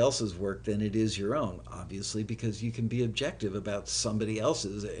somebody else's work than it is your own, obviously, because you can be objective about somebody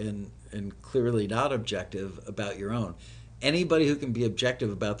else's and clearly not objective about your own. Anybody who can be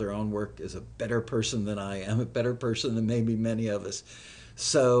objective about their own work is a better person than I am, a better person than maybe many of us.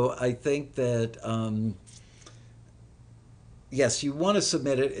 So I think that, yes, you want to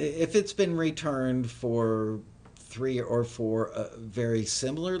submit it. If it's been returned for 3 or 4 very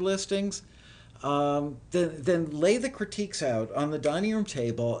similar listings, then lay the critiques out on the dining room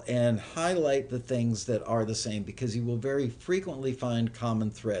table and highlight the things that are the same because you will very frequently find common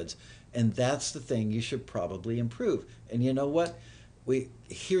threads. And that's the thing you should probably improve. And you know what? We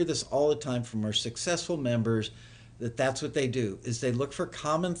hear this all the time from our successful members that that's what they do is they look for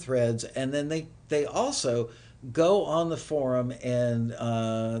common threads and then they also go on the forum and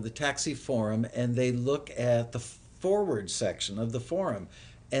the taxi forum and they look at the forward section of the forum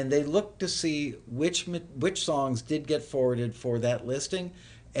and they look to see which songs did get forwarded for that listing,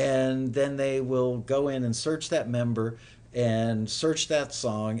 and then they will go in and search that member and search that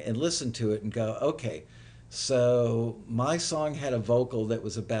song and listen to it and go, okay, so my song had a vocal that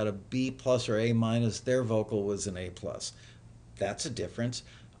was about a B plus or A minus. Their vocal was an A plus. That's a difference.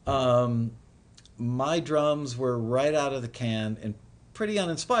 Um, my drums were right out of the can and pretty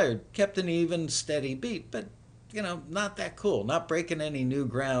uninspired. Kept an even, steady beat, but not that cool. Not breaking any new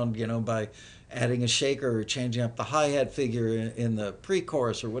ground, by adding a shaker or changing up the hi hat figure in the pre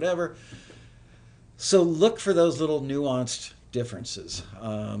chorus or whatever. So look for those little nuanced differences.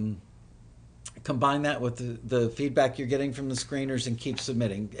 Combine that with the feedback you're getting from the screeners and keep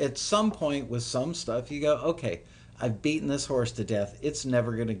submitting. At some point with some stuff, you go, okay, I've beaten this horse to death. It's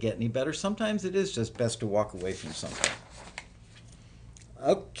never going to get any better. Sometimes it is just best to walk away from something.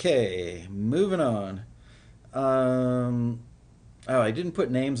 Okay, moving on. Oh, I didn't put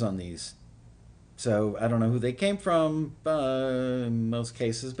names on these. So I don't know who they came from in most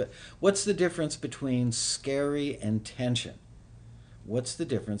cases, but what's the difference between scary and tension? What's the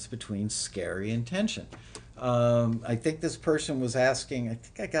difference between scary and tension? I think this person was asking, I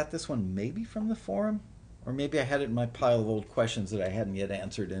think I got this one maybe from the forum, or maybe I had it in my pile of old questions that I hadn't yet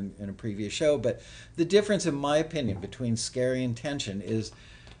answered in a previous show. But the difference, in my opinion, between scary and tension is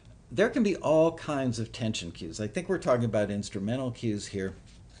there can be all kinds of tension cues. I think we're talking about instrumental cues here.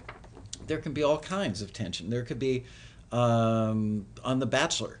 There can be all kinds of tension. There could be on The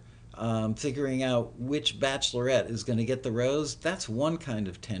Bachelor, figuring out which bachelorette is going to get the rose. That's one kind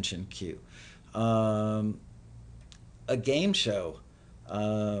of tension cue. Um, a game show.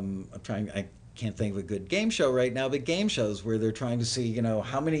 I can't think of a good game show right now, but game shows where they're trying to see,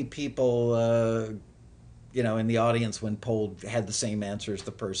 how many people, in the audience when polled had the same answer as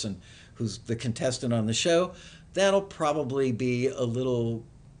the person who's the contestant on the show. That'll probably be a little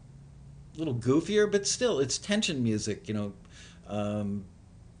goofier, but still, it's tension music. Um,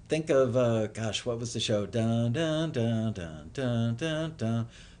 think of gosh, what was the show? Dun dun dun dun dun dun dun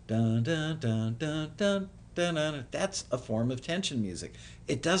dun dun dun dun dun. Dun. That's a form of tension music.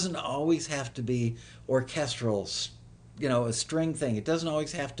 It doesn't always have to be orchestral, a string thing. It doesn't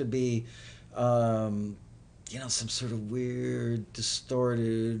always have to be, some sort of weird,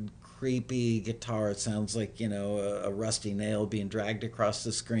 distorted, creepy guitar. It sounds like, a rusty nail being dragged across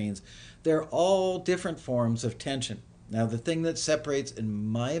the screens. They're all different forms of tension. Now, the thing that separates, in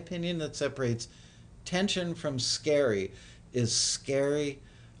my opinion, that separates tension from scary is scary.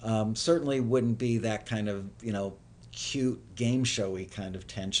 Certainly wouldn't be that kind of, cute game showy kind of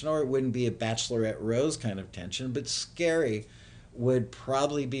tension, or it wouldn't be a Bachelorette Rose kind of tension, but scary would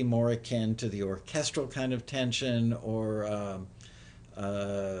probably be more akin to the orchestral kind of tension or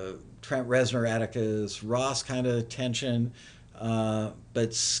Trent Reznor, Atticus Ross kind of tension.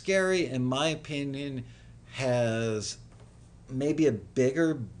 But scary, in my opinion, has maybe a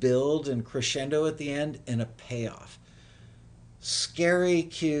bigger build and crescendo at the end and a payoff. Scary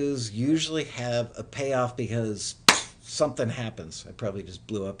cues usually have a payoff because something happens. I probably just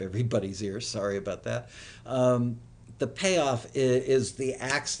blew up everybody's ears. Sorry about that. The payoff is the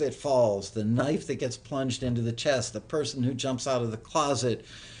axe that falls, the knife that gets plunged into the chest, the person who jumps out of the closet,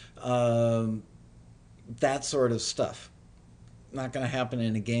 Um, that sort of stuff. Not going to happen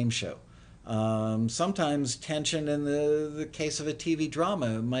in a game show. Sometimes tension in the case of a TV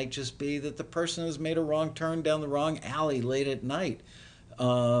drama might just be that the person has made a wrong turn down the wrong alley late at night.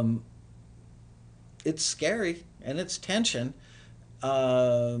 Um, it's scary and it's tension.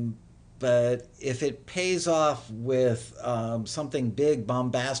 Um, but if it pays off with something big,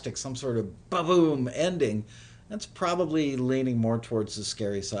 bombastic, some sort of boom ending, that's probably leaning more towards the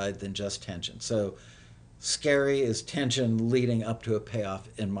scary side than just tension. So scary is tension leading up to a payoff,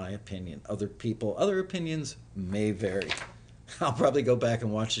 in my opinion. Other opinions may vary. I'll probably go back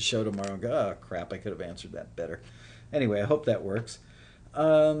and watch the show tomorrow and go, oh crap, I could have answered that better. Anyway, I hope that works.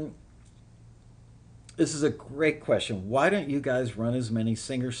 Um, this is a great question. Why don't you guys run as many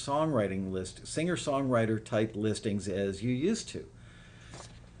singer songwriter type listings as you used to?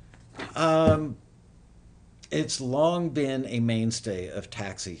 Um, it's long been a mainstay of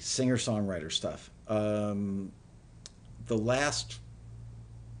Taxi singer songwriter stuff. The last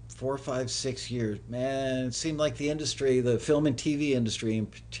 4, 5, 6 years, man, it seemed like the industry, the film and TV industry in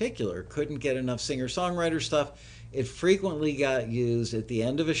particular, couldn't get enough singer songwriter stuff. It frequently got used at the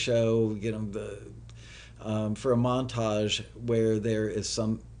end of a show, for a montage where there is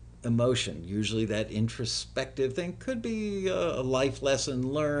some emotion. Usually, that introspective thing could be a life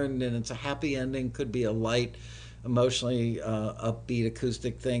lesson learned, and it's a happy ending. Could be a light, emotionally upbeat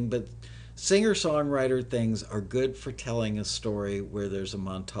acoustic thing, but singer songwriter things are good for telling a story where there's a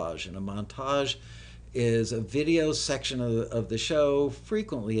montage. And a montage is a video section of the show,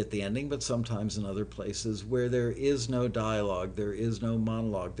 frequently at the ending, but sometimes in other places, where there is no dialogue, there is no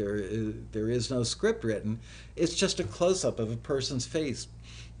monologue, there is no script written. It's just a close up of a person's face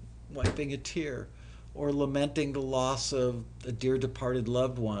wiping a tear, or lamenting the loss of a dear departed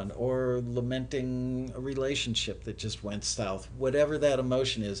loved one, or lamenting a relationship that just went south. Whatever that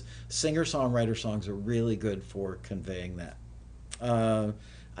emotion is, singer songwriter songs are really good for conveying that. Uh,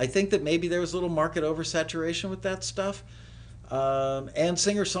 I think that maybe there was a little market oversaturation with that stuff. And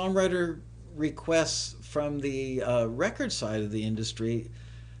singer songwriter requests from the record side of the industry.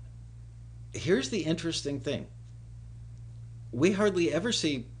 Here's the interesting thing: we hardly ever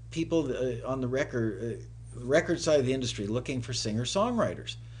see people on the record side of the industry looking for singer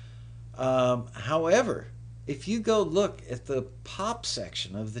songwriters. However, if you go look at the pop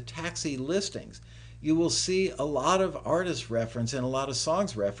section of the Taxi listings, you will see a lot of artist reference and a lot of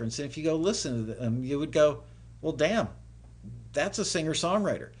songs reference. And if you go listen to them, you would go, well, damn, that's a singer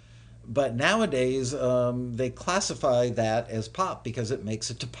songwriter. But nowadays, they classify that as pop because it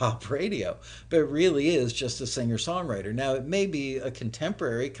makes it to pop radio. But it really is just a singer songwriter. Now, it may be a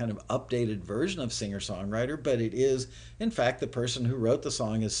contemporary, kind of updated version of singer songwriter, but it is, in fact, the person who wrote the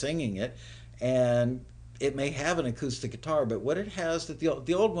song is singing it. And it may have an acoustic guitar, but what it has, that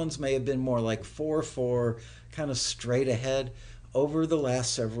the old ones may have been more like 4/4, kind of straight ahead. Over the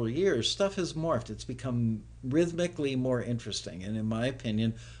last several years, stuff has morphed. It's become rhythmically more interesting. And in my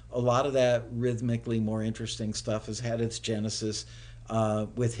opinion, a lot of that rhythmically more interesting stuff has had its genesis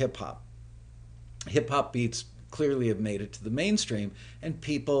with hip hop. Hip hop beats clearly have made it to the mainstream, and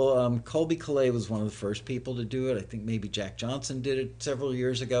people, Colby Calais was one of the first people to do it. I think maybe Jack Johnson did it several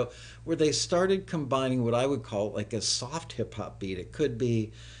years ago, where they started combining what I would call like a soft hip hop beat. It could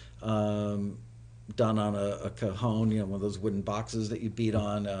be um, done on a cajon, one of those wooden boxes that you beat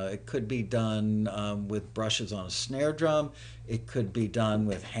on. It could be done with brushes on a snare drum. It could be done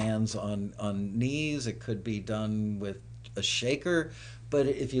with hands on knees. It could be done with a shaker. But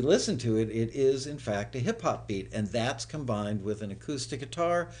if you listen to it, it is in fact a hip hop beat, and that's combined with an acoustic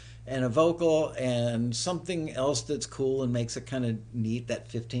guitar and a vocal and something else that's cool and makes it kind of neat, that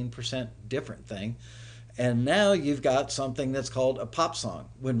 15% different thing. And now you've got something that's called a pop song,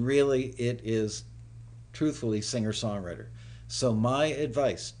 when really it is truthfully singer songwriter. So, my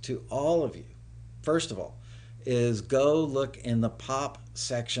advice to all of you, first of all, is go look in the pop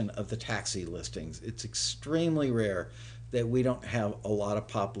section of the Taxi listings. It's extremely rare that we don't have a lot of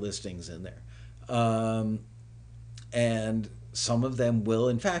pop listings in there. And some of them will,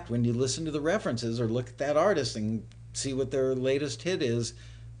 in fact, when you listen to the references or look at that artist and see what their latest hit is,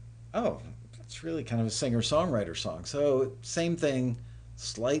 oh, that's really kind of a singer songwriter song. So, same thing,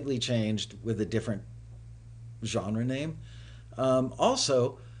 slightly changed with a different genre name.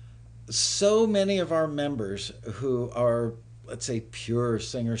 Also, so many of our members who are, let's say, pure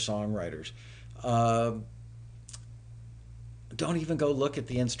singer songwriters, uh, don't even go look at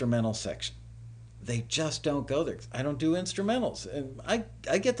the instrumental section. They just don't go there. I don't do instrumentals. And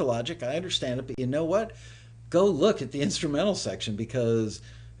I get the logic, I understand it, but you know what? Go look at the instrumental section, because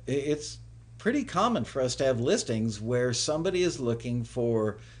it's pretty common for us to have listings where somebody is looking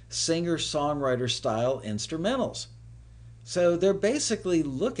for singer songwriter style instrumentals. So they're basically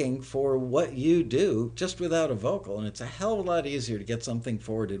looking for what you do just without a vocal, and it's a hell of a lot easier to get something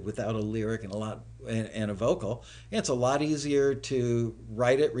forwarded without a lyric and a vocal. And it's a lot easier to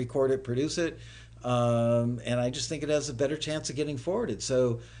write it, record it, produce it, and I just think it has a better chance of getting forwarded.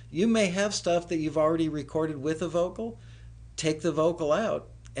 So you may have stuff that you've already recorded with a vocal, take the vocal out,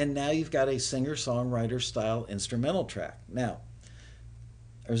 and now you've got a singer songwriter style instrumental track. Now,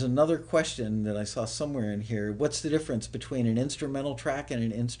 there's another question that I saw somewhere in here. What's the difference between an instrumental track and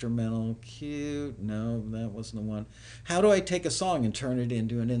an instrumental cue? No, that wasn't the one. How do I take a song and turn it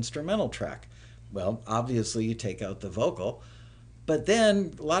into an instrumental track? Well, obviously you take out the vocal, but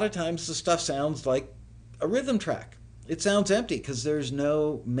then a lot of times the stuff sounds like a rhythm track. It sounds empty because there's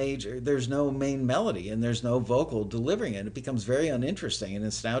no main melody and there's no vocal delivering it. It becomes very uninteresting, and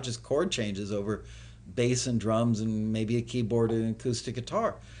it's now just chord changes over bass and drums and maybe a keyboard and acoustic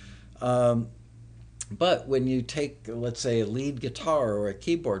guitar. Um, but when you take, let's say, a lead guitar or a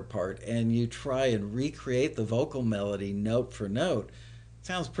keyboard part and you try and recreate the vocal melody note for note, it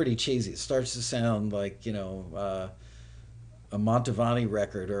sounds pretty cheesy. It starts to sound like, a Montevani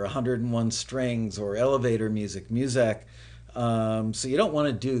record or 101 strings or elevator music, Muzak. So you don't want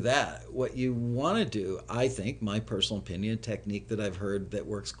to do that. What you want to do, I think, my personal opinion, technique that I've heard that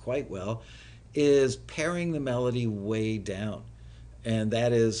works quite well, is paring the melody way down. And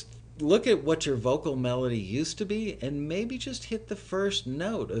that is, look at what your vocal melody used to be and maybe just hit the first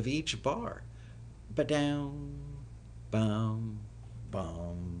note of each bar. Ba-down, bum,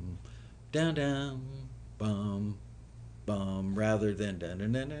 bum, down, down, bum, bum, rather than dun,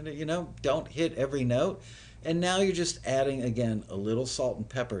 dun, dun, dun, don't hit every note. And now you're just adding, again, a little salt and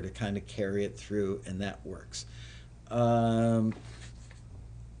pepper to kind of carry it through, and that works.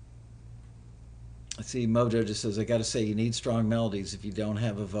 Let's see, Mojo just says, I got to say, you need strong melodies if you don't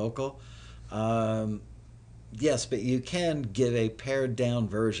have a vocal. Um, yes, but you can give a pared down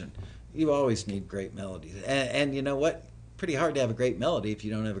version. You always need great melodies. And you know what? Pretty hard to have a great melody if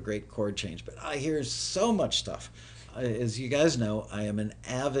you don't have a great chord change. But I hear so much stuff. As you guys know, I am an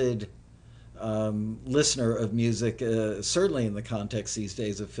avid listener of music, certainly in the context these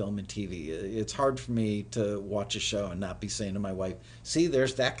days of film and TV. It's hard for me to watch a show and not be saying to my wife, see,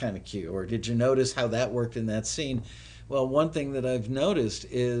 there's that kind of cue, or did you notice how that worked in that scene? Well, one thing that I've noticed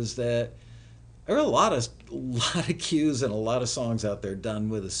is that there are a lot of cues and a lot of songs out there done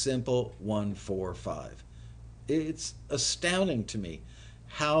with a simple 1-4-5. It's astounding to me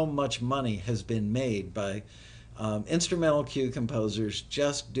how much money has been made by instrumental cue composers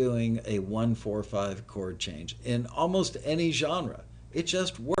just doing a 1-4-5 chord change in almost any genre. It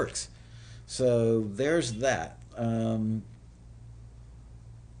just works. So there's that.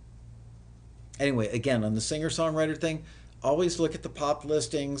 Anyway, again, on the singer-songwriter thing, always look at the pop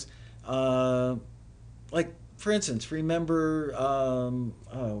listings. Like, for instance, remember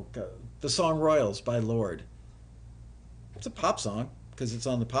the song Royals by Lorde. It's a pop song because it's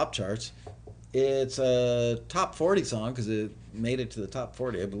on the pop charts. It's a top 40 song because it made it to the top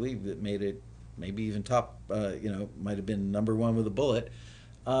 40. I believe it made it maybe even top, might have been number one with a bullet.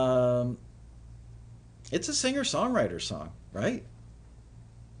 It's a singer-songwriter song, right?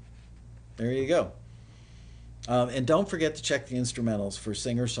 There you go. And don't forget to check the instrumentals for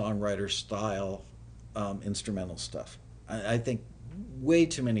singer-songwriter style instrumental stuff. I think way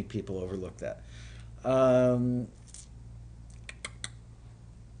too many people overlook that.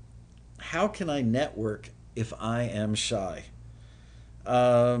 How can I network if I am shy?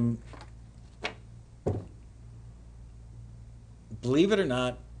 Believe it or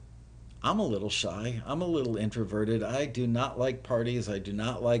not, I'm a little shy. I'm a little introverted. I do not like parties. I do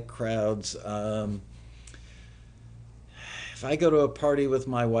not like crowds. If I go to a party with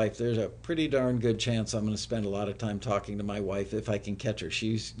my wife, there's a pretty darn good chance I'm going to spend a lot of time talking to my wife if I can catch her.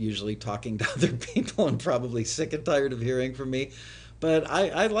 She's usually talking to other people and probably sick and tired of hearing from me. But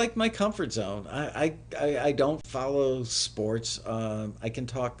I like my comfort zone. I don't follow sports. I can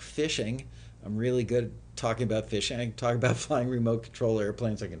talk fishing. I'm really good at talking about fishing. I can talk about flying remote control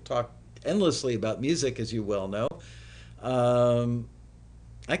airplanes. I can talk endlessly about music, as you well know.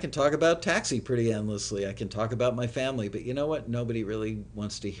 I can talk about taxi pretty endlessly. I can talk about my family, but you know what? Nobody really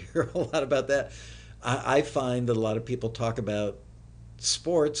wants to hear a lot about that. I find that a lot of people talk about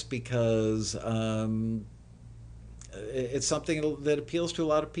sports because it's something that appeals to a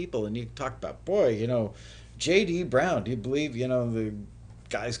lot of people. And you talk about, boy, J.D. Brown, do you believe, the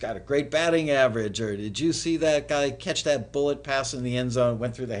guy's got a great batting average? Or did you see that guy catch that bullet pass in the end zone?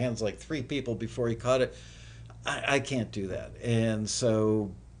 Went through the hands of like three people before he caught it. I can't do that. And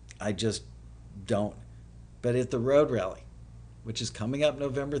so I just don't. But at the Road Rally, which is coming up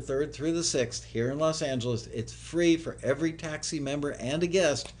November 3rd through the 6th here in Los Angeles, it's free for every taxi member and a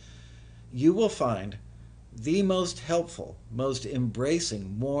guest. You will find the most helpful, most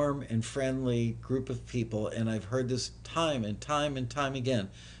embracing, warm, and friendly group of people. And I've heard this time and time and time again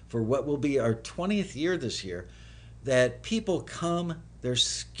for what will be our 20th year this year, that people come, they're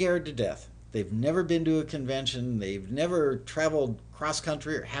scared to death. They've never been to a convention, they've never traveled cross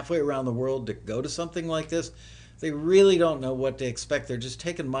country or halfway around the world to go to something like this. They really don't know what to expect. They're just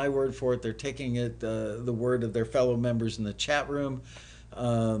taking my word for it. They're taking it, the word of their fellow members in the chat room.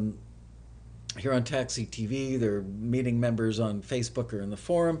 Here on Taxi TV, they're meeting members on Facebook or in the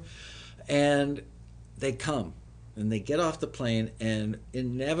forum, and they come and they get off the plane, and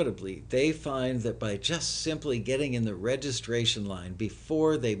inevitably they find that by just simply getting in the registration line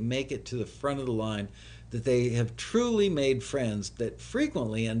before they make it to the front of the line, that they have truly made friends that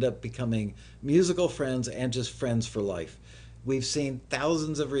frequently end up becoming musical friends and just friends for life. We've seen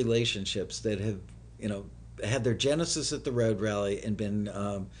thousands of relationships that have, had their genesis at the Road Rally and been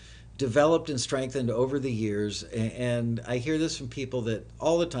developed and strengthened over the years. And I hear this from people that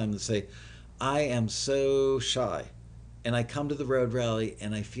all the time that say, I am so shy, and I come to the Road Rally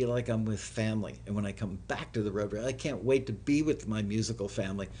and I feel like I'm with family. And when I come back to the Road Rally, I can't wait to be with my musical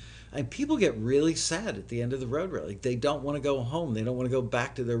family. And people get really sad at the end of the Road Rally. They don't want to go home. They don't want to go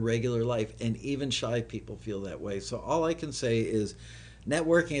back to their regular life. And even shy people feel that way. So all I can say is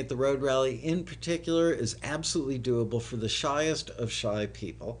networking at the Road Rally in particular is absolutely doable for the shyest of shy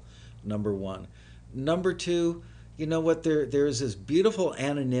people, number one. Number two, you know what? There is this beautiful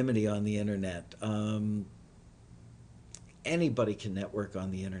anonymity on the internet. Anybody can network on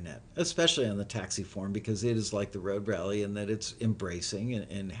the internet, especially on the taxi forum, because it is like the Road Rally in that it's embracing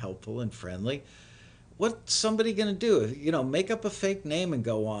and helpful and friendly. What's somebody going to do? Make up a fake name and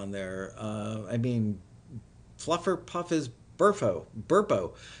go on there. Fluffer Puff is Burpo.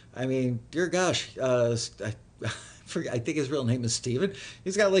 Dear gosh, I think his real name is Steven.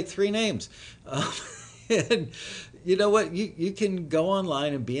 He's got like 3 names. And you know what? You can go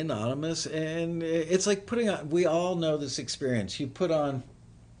online and be anonymous, and it's like putting on, we all know this experience. You put on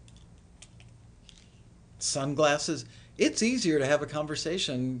sunglasses. It's easier to have a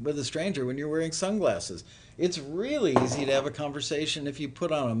conversation with a stranger when you're wearing sunglasses. It's really easy to have a conversation if you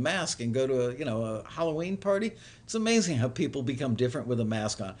put on a mask and go to a Halloween party. It's amazing how people become different with a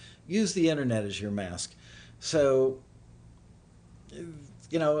mask on. Use the internet as your mask. So,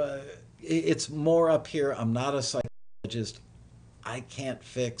 it's more up here. I'm not a psychologist. I can't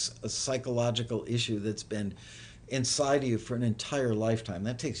fix a psychological issue that's been inside of you for an entire lifetime.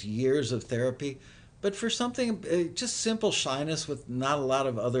 That takes years of therapy. But for something, just simple shyness with not a lot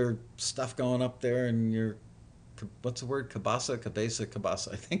of other stuff going up there in your, what's the word?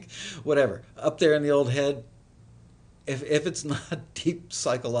 Cabasa, I think. Whatever. Up there in the old head. If it's not deep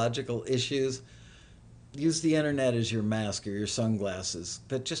psychological issues, use the internet as your mask or your sunglasses.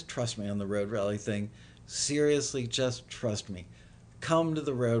 But just trust me on the Road Rally thing. Seriously, just trust me. Come to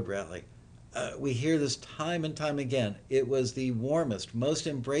the Road Rally. We hear this time and time again. It was the warmest, most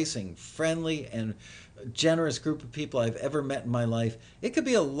embracing, friendly, and generous group of people I've ever met in my life. It could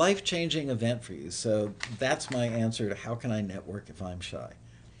be a life-changing event for you. So that's my answer to how can I network if I'm shy.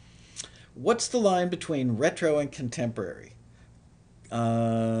 What's the line between retro and contemporary?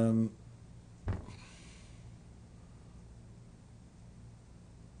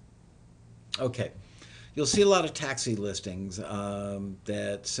 Okay. You'll see a lot of taxi listings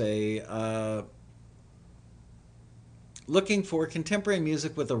that say, looking for contemporary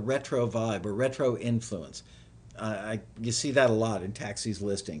music with a retro vibe or retro influence. You see that a lot in taxis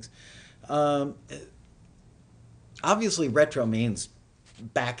listings. Obviously, retro means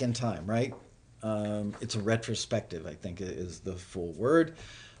back in time, right? It's a retrospective, I think is the full word.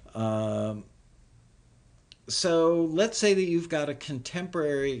 So let's say that you've got a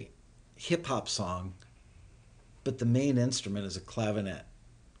contemporary hip-hop song, but the main instrument is a clavinet.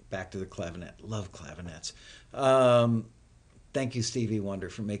 Back to the clavinet. Love clavinets. Thank you, Stevie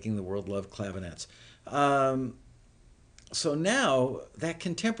Wonder, for making the world love clavinets. So now that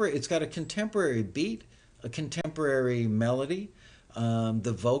contemporary, it's got a contemporary beat, a contemporary melody.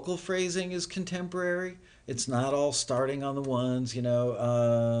 The vocal phrasing is contemporary. It's not all starting on the ones,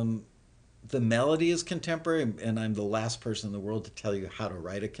 the melody is contemporary, and I'm the last person in the world to tell you how to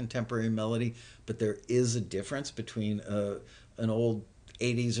write a contemporary melody, but there is a difference between an old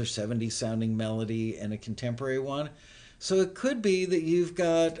 80s or 70s sounding melody and a contemporary one. So it could be that you've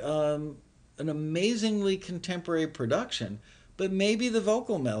got an amazingly contemporary production, but maybe the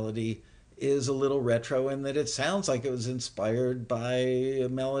vocal melody is a little retro in that it sounds like it was inspired by a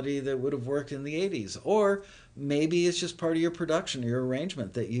melody that would have worked in the 80s. Or maybe it's just part of your production, your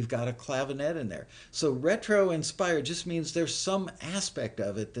arrangement, that you've got a clavinet in there. So retro inspired just means there's some aspect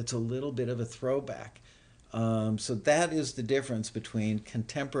of it that's a little bit of a throwback. So that is the difference between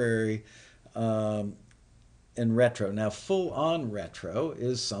contemporary and retro. Now, full on retro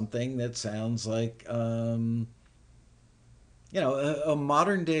is something that sounds like a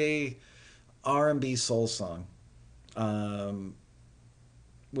modern day R&B soul song um,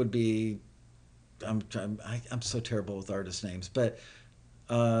 would be. I'm so terrible with artist names, but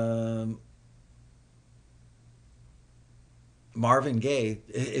um, Marvin Gaye.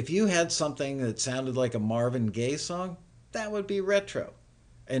 If you had something that sounded like a Marvin Gaye song, that would be retro,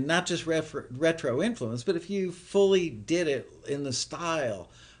 and not just retro influence, but if you fully did it in the style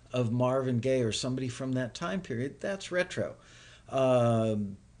of Marvin Gaye or somebody from that time period, that's retro.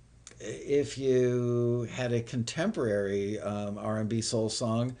 Um, if you had a contemporary R&B soul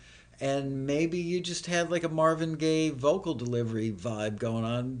song, and maybe you just had like a Marvin Gaye vocal delivery vibe going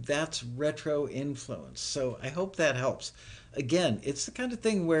on, that's retro influence. So I hope that helps. Again, it's the kind of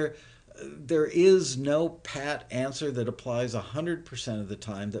thing where there is no pat answer that applies 100% of the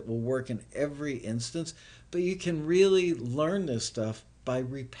time that will work in every instance, but you can really learn this stuff by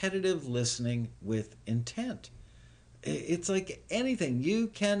repetitive listening with intent. It's like anything. You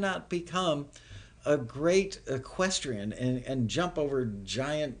cannot become a great equestrian and jump over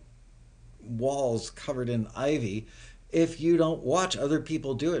giant walls covered in ivy if you don't watch other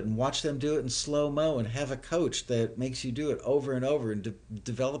people do it and watch them do it in slow mo and have a coach that makes you do it over and over and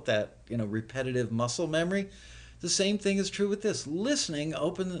develop that repetitive muscle memory. The same thing is true with this. Listening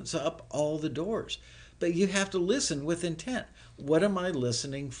opens up all the doors, but you have to listen with intent. What am I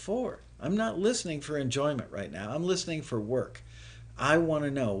listening for? I'm not listening for enjoyment right now. I'm listening for work. I want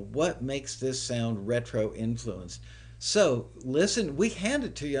to know what makes this sound retro influenced. So listen, we hand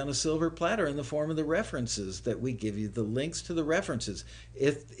it to you on a silver platter in the form of the references that we give you, the links to the references.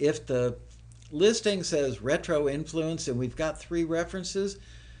 If the listing says retro influence and we've got 3 references,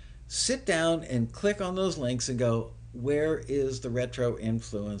 sit down and click on those links and go, where is the retro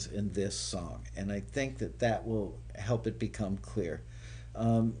influence in this song? And I think that that will help it become clear.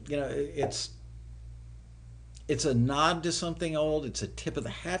 It's a nod to something old. It's a tip of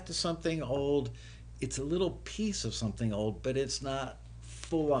the hat to something old. It's a little piece of something old, but it's not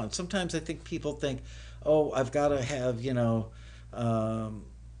full on. Sometimes I think people think, oh, I've got to have, um,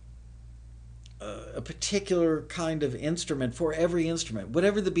 a particular kind of instrument for every instrument.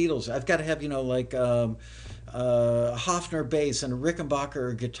 Whatever the Beatles, I've got to have, like Hofner bass and a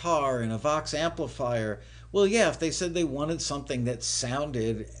Rickenbacker guitar and a Vox amplifier. Well, yeah, if they said they wanted something that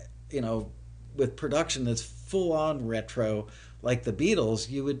sounded, with production that's full on retro, like the Beatles,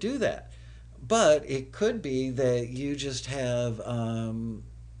 you would do that. But it could be that you just have a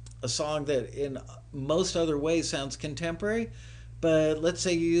song that in most other ways sounds contemporary, but let's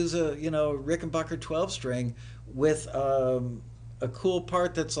say you use a Rickenbacker 12 string with a cool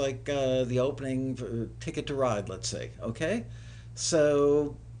part that's like the opening Ticket to Ride, let's say. Okay,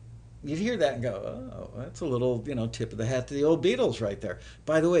 so you'd hear that and go, oh, that's a little, tip of the hat to the old Beatles right there.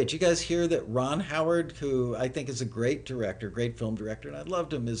 By the way, did you guys hear that Ron Howard, who I think is a great director, great film director, and I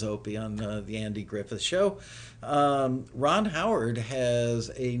loved him as Opie on the Andy Griffith Show. Ron Howard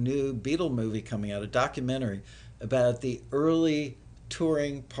has a new Beatle movie coming out, a documentary about the early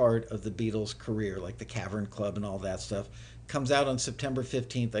touring part of the Beatles' career, like the Cavern Club and all that stuff. Comes out on September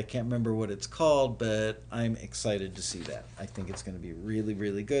 15th. I can't remember what it's called, but I'm excited to see that. I think it's going to be really,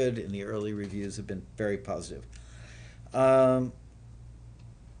 really good, and the early reviews have been very positive. Um,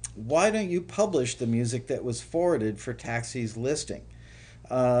 why don't you publish the music that was forwarded for Taxi's listing?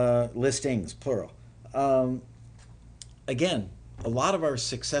 Listings, plural. Um, Again, a lot of our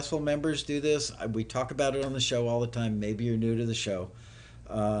successful members do this. We talk about it on the show all the time. Maybe you're new to the show.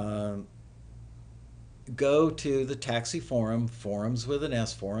 Um, Go to the Taxi Forum, forums with an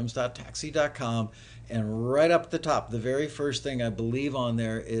S, forums.taxi.com, and right up at the top, the very first thing I believe on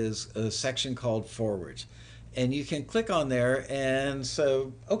there is a section called Forwards. And you can click on there, and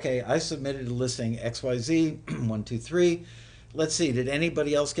so, okay, I submitted a listing XYZ, 1, 2, 3. Let's see, did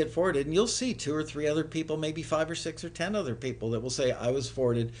anybody else get forwarded? And you'll see 2 or 3 other people, maybe 5 or 6 or 10 other people that will say, I was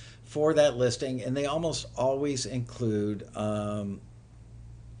forwarded for that listing, and they almost always include a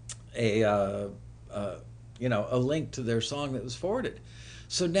a link to their song that was forwarded.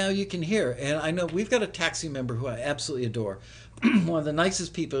 So now you can hear, and I know we've got a Taxi member who I absolutely adore. One of the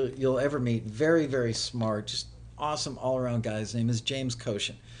nicest people you'll ever meet, very, very smart, just awesome all-around guy. His name is James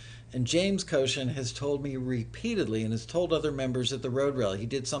Koshin. And James Koshin has told me repeatedly and has told other members at the Road Rally. He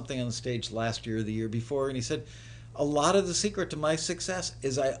did something on the stage last year or the year before, and he said, a lot of the secret to my success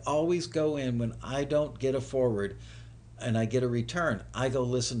is I always go in when I don't get a forward and I get a return. I go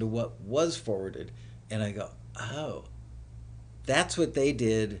listen to what was forwarded and I go, oh, that's what they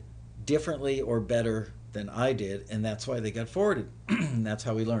did differently or better than I did, and that's why they got forwarded. And that's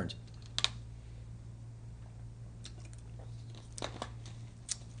how we learned.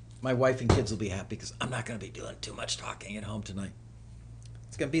 My wife and kids will be happy because I'm not going to be doing too much talking at home tonight.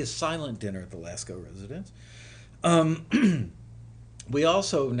 It's going to be a silent dinner at the Lascaux residence. We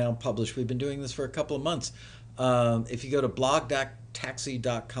also now publish, we've been doing this for a couple of months. If you go to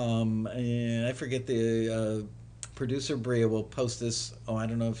blog.taxi.com, I forget the producer Bria will post this. Oh, I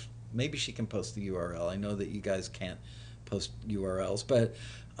don't know if maybe she can post the URL. I know that you guys can't post URLs, but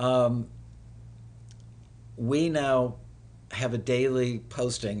we now have a daily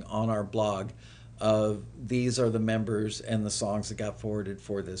posting on our blog of these are the members and the songs that got forwarded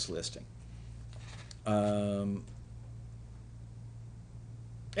for this listing.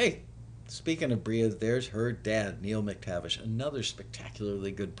 Hey, speaking of Bria, there's her dad, Neil McTavish, another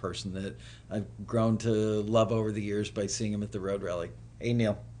spectacularly good person that I've grown to love over the years by seeing him at the Road Rally. Hey,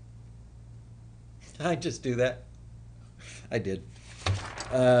 Neil. I just do that. I did.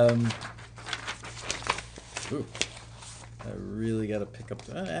 Ooh, I really got to pick up.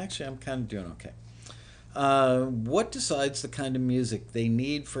 Actually, I'm kind of doing okay. What decides the kind of music they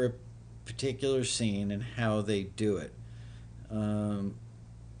need for a particular scene and how they do it?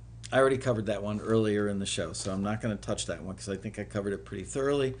 I already covered that one earlier in the show, so I'm not going to touch that one because I think I covered it pretty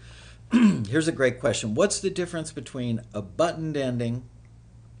thoroughly. Here's a great question. What's the difference between a buttoned ending,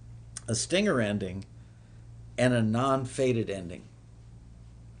 a stinger ending, and a non-faded ending?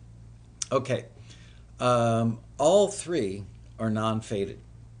 Okay. All three are non-faded.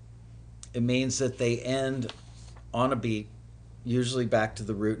 It means that they end on a beat, usually back to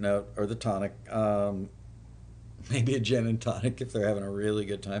the root note or the tonic, maybe a gin and tonic if they're having a really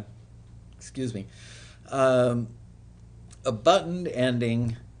good time. Excuse me. A buttoned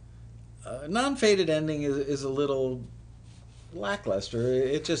ending, non-faded ending is a little lackluster.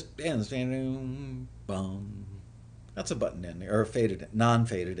 It just ends. Boom. That's a buttoned ending, or a faded,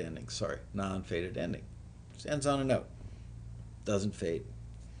 non-faded ending. Sorry, non-faded ending. Just ends on a note. Doesn't fade.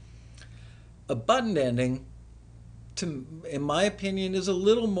 A buttoned ending, in my opinion, is a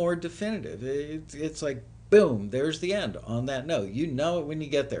little more definitive. It's like, boom, there's the end on that note. You know it when you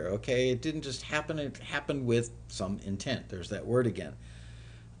get there, okay? It didn't just happen. It happened with some intent. There's that word again.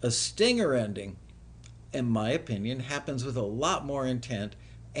 A stinger ending, in my opinion, happens with a lot more intent,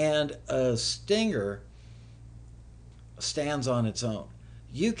 and a stinger stands on its own.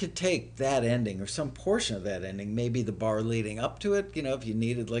 You could take that ending or some portion of that ending, maybe the bar leading up to it, if you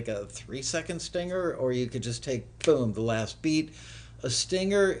needed like a 3-second stinger, or you could just take, boom, the last beat. A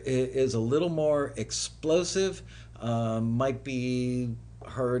stinger is a little more explosive, might be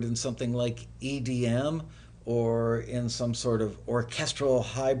heard in something like EDM or in some sort of orchestral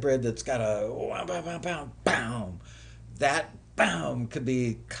hybrid that's got a bam. That bam could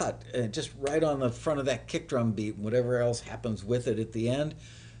be cut just right on the front of that kick drum beat, and whatever else happens with it at the end,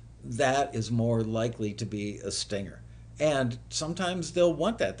 that is more likely to be a stinger. And sometimes they'll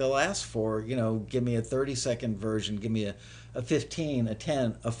want that. They'll ask for, give me a 30-second version, give me a 15, a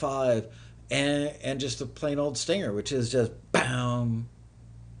 10, a 5, and just a plain old stinger, which is just bam.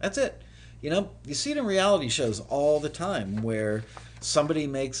 That's it. You see it in reality shows all the time where somebody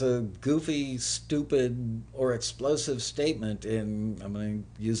makes a goofy, stupid, or explosive statement, and I'm going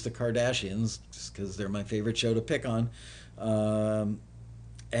to use the Kardashians just because they're my favorite show to pick on.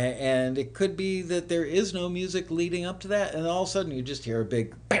 And it could be that there is no music leading up to that, and all of a sudden you just hear a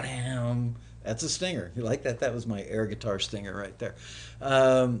big bam. That's a stinger. You like that? That was my air guitar stinger right there.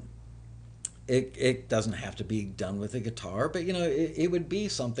 It doesn't have to be done with a guitar, but it would be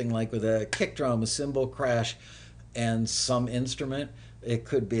something like with a kick drum, a cymbal crash, and some instrument. It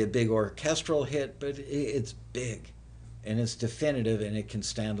could be a big orchestral hit, but it's big and it's definitive and it can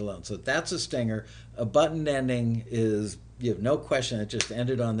stand alone. So that's a stinger. A buttoned ending is, you have no question, it just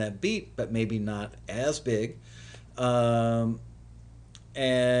ended on that beat, but maybe not as big. And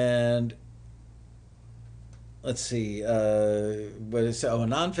let's see, a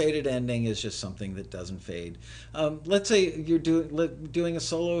non-faded ending is just something that doesn't fade. Let's say you're doing a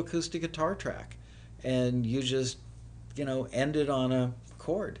solo acoustic guitar track, and you just, end it on a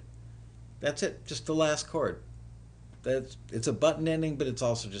chord. That's it, just the last chord. It's a button ending, but it's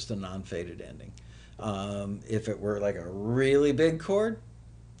also just a non-faded ending. If it were like a really big chord,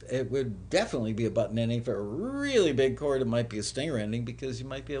 it would definitely be a button ending. For a really big chord, it might be a stinger ending because you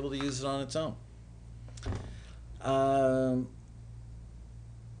might be able to use it on its own. Um,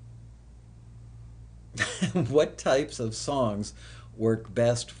 what types of songs work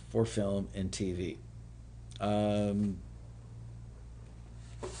best for film and TV? Um,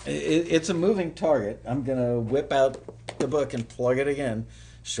 it's a moving target. I'm going to whip out the book and plug it again.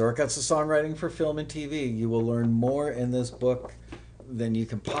 Shortcuts to Songwriting for Film and TV. You will learn more in this book than you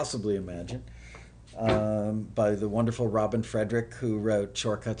can possibly imagine, by the wonderful Robin Frederick, who wrote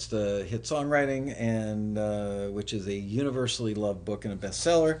Shortcuts to Hit Songwriting, and which is a universally loved book and a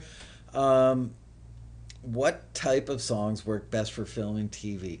bestseller. Um, what type of songs work best for film and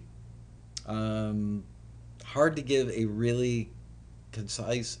TV? Um, hard to give a really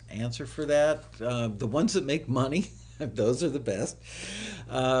concise answer for that. The ones that make money, those are the best.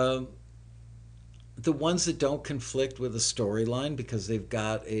 Um, the ones that don't conflict with a storyline because they've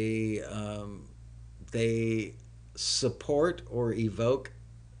got they support or evoke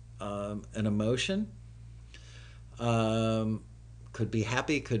an emotion. Um, could be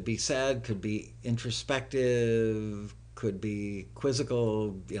happy, could be sad, could be introspective, could be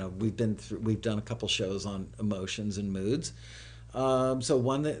quizzical. We've done a couple shows on emotions and moods. So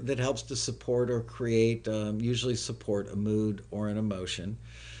one that helps to support or create, usually support a mood or an emotion.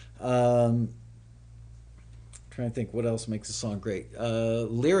 Um, Trying to think what else makes a song great.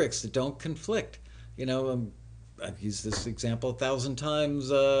 Lyrics that don't conflict. You know, I've used this example 1,000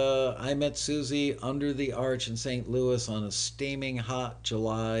 times. I met Susie under the arch in St. Louis on a steaming hot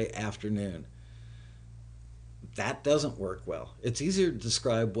July afternoon. That doesn't work well. It's easier to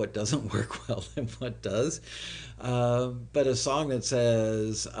describe what doesn't work well than what does. But a song that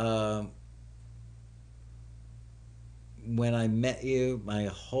says, "When I met you, my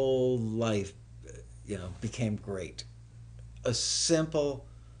whole life, became great." A simple,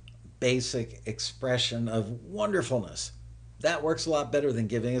 basic expression of wonderfulness. That works a lot better than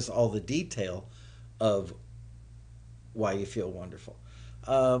giving us all the detail of why you feel wonderful.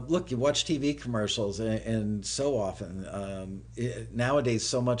 Look, you watch TV commercials, and so often, nowadays,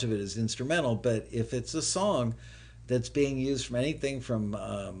 so much of it is instrumental. But if it's a song that's being used from anything from,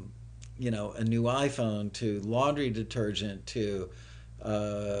 a new iPhone to laundry detergent to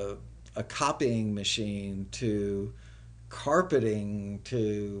uh, a copying machine to carpeting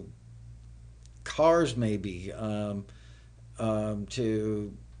to cars, maybe,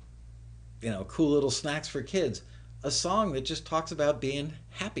 to cool little snacks for kids. A song that just talks about being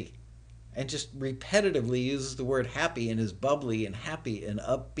happy and just repetitively uses the word happy and is bubbly and happy and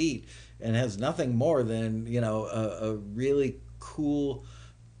upbeat and has nothing more than, a really cool,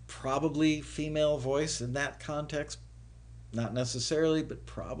 probably female voice in that context. Not necessarily, but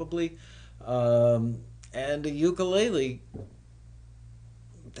probably. And a ukulele,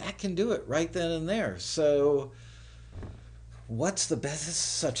 that can do it right then and there. So, what's the best? This is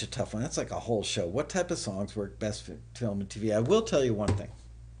such a tough one. That's like a whole show. What type of songs work best for film and TV? I will tell you one thing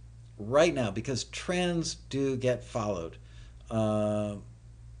right now, because trends do get followed. Uh,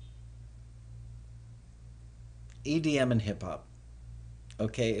 EDM and hip hop.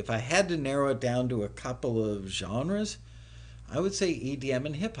 Okay, if I had to narrow it down to a couple of genres, I would say EDM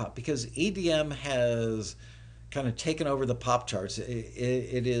and hip hop, because EDM has kind of taken over the pop charts.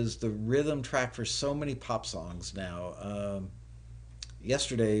 It is the rhythm track for so many pop songs now.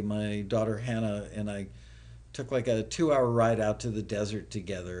 Yesterday, my daughter Hannah and I took like a 2 hour ride out to the desert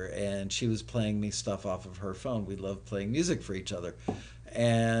together, and she was playing me stuff off of her phone. We love playing music for each other.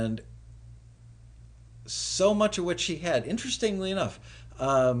 And so much of what she had, interestingly enough,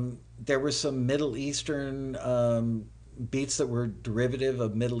 there was some Middle Eastern beats that were derivative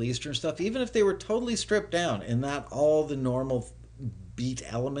of Middle Eastern stuff, even if they were totally stripped down and not all the normal beat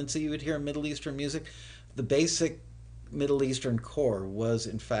elements that you would hear in Middle Eastern music. The basic Middle Eastern core was,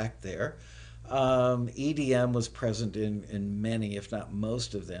 in fact, there. EDM was present in many, if not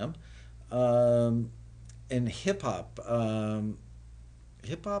most of them. Um, and hip hop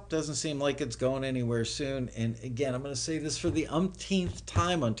doesn't seem like it's going anywhere soon. And again, I'm going to say this for the umpteenth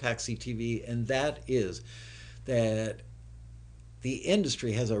time on Taxi TV, and that is that the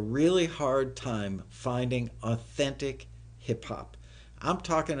industry has a really hard time finding authentic hip hop. I'm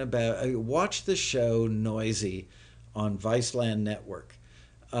talking about, watch the show Noisy on Viceland Network.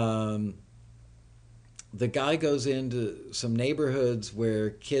 Um, the guy goes into some neighborhoods where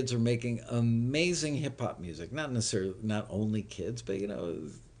kids are making amazing hip hop music. Not necessarily, not only kids, but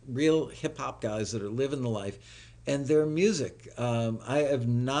real hip hop guys that are living the life. And their music, I have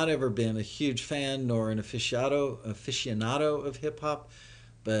not ever been a huge fan nor an aficionado of hip hop,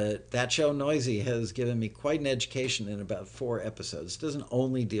 But that show, Noisy, has given me quite an education in about 4 episodes. It doesn't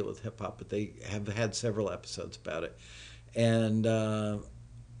only deal with hip hop, but they have had several episodes about it. And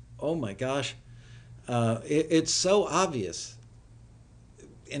oh my gosh, it's so obvious.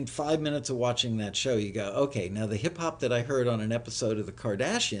 In 5 minutes of watching that show, you go, okay, now the hip hop that I heard on an episode of The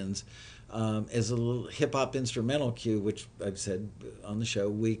Kardashians is a little hip hop instrumental cue, which I've said on the show,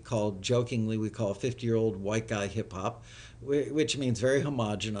 jokingly, we call 50-year-old white guy hip hop, which means very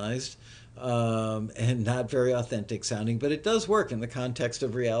homogenized and not very authentic sounding, but it does work in the context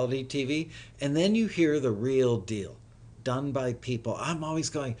of reality TV. And then you hear the real deal done by people. I'm always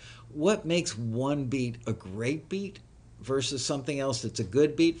going, what makes one beat a great beat versus something else that's a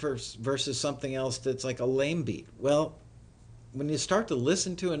good beat versus something else that's like a lame beat? Well, when you start to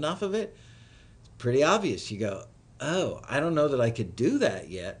listen to enough of it, it's pretty obvious. You go, oh, I don't know that I could do that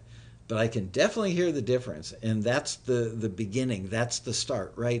yet, but I can definitely hear the difference. And that's the beginning. That's the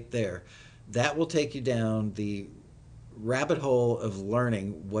start right there. That will take you down the rabbit hole of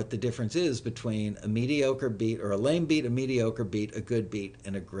learning what the difference is between a mediocre beat or a lame beat, a mediocre beat, a good beat,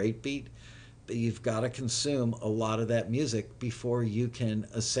 and a great beat. But you've got to consume a lot of that music before you can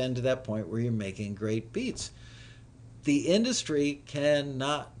ascend to that point where you're making great beats. The industry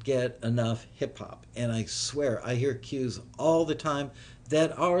cannot get enough hip hop. And I swear, I hear cues all the time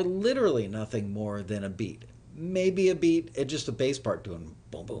that are literally nothing more than a beat. Maybe a beat and just a bass part doing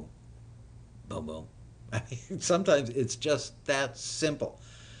boom, boom, boom, boom. I mean, sometimes it's just that simple.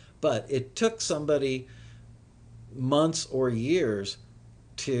 But it took somebody months or years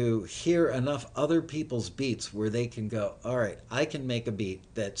to hear enough other people's beats where they can go, all right, I can make a beat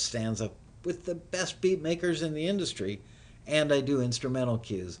that stands up with the best beat makers in the industry, and I do instrumental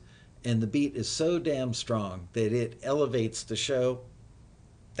cues. And the beat is so damn strong that it elevates the show.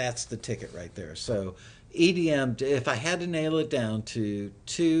 That's the ticket right there. So EDM, if I had to nail it down to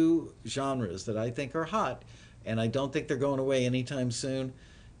 2 genres that I think are hot, and I don't think they're going away anytime soon,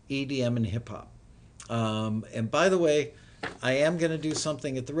 EDM and hip hop. And by the way, I am going to do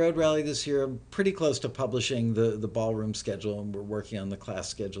something at the Road Rally this year. I'm pretty close to publishing the ballroom schedule, and we're working on the class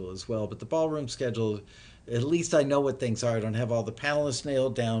schedule as well. But the ballroom schedule, at least I know what things are. I don't have all the panelists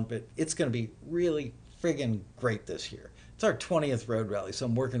nailed down, but it's going to be really friggin' great this year. It's our 20th Road Rally, so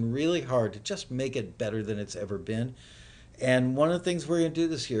I'm working really hard to just make it better than it's ever been. And one of the things we're going to do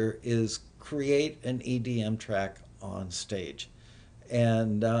this year is create an EDM track on stage.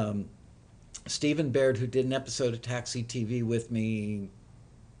 And Stephen Baird, who did an episode of Taxi TV with me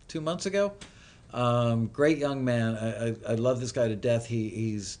 2 months ago, great young man. I love this guy to death.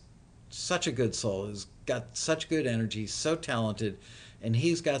 He's such a good soul. He's got such good energy, so talented, and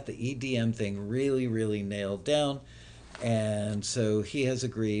he's got the EDM thing really, really nailed down. And so he has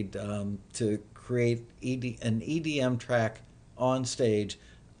agreed to create an EDM track on stage.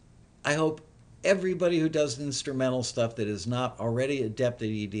 I hope everybody who does instrumental stuff that is not already adept at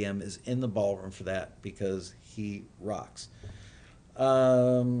EDM is in the ballroom for that, because he rocks.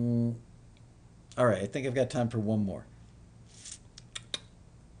 All right, I think I've got time for one more.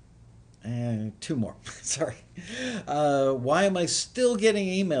 And 2 more. Sorry. Why am I still getting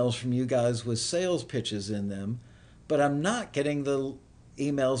emails from you guys with sales pitches in them, but I'm not getting the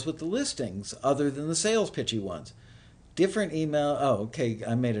emails with the listings other than the sales pitchy ones? Different email. Oh, okay.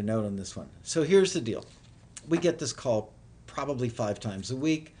 I made a note on this one. So here's the deal. We get this call probably 5 times a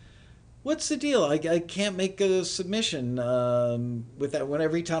week. What's the deal? I can't make a submission with that. When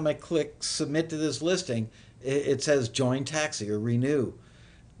every time I click submit to this listing, it says join taxi or renew.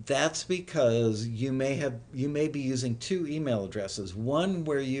 That's because you may be using 2 email addresses. One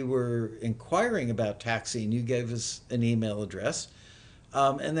where you were inquiring about taxi and you gave us an email address,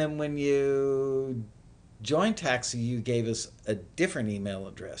 and then when you joined taxi, you gave us a different email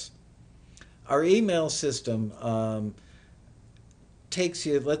address. Our email system takes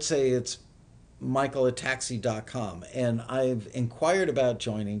you, let's say it's michael@taxi.com, and I've inquired about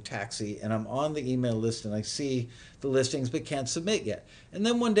joining taxi, and I'm on the email list and I see the listings but can't submit yet. And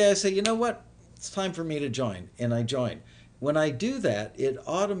then one day I say, you know what, it's time for me to join, and I join. When I do that, it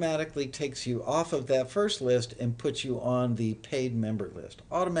automatically takes you off of that first list and puts you on the paid member list.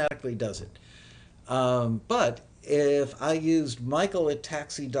 Automatically does it. But if I used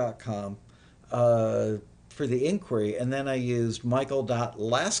michael@taxi.com for the inquiry, and then I used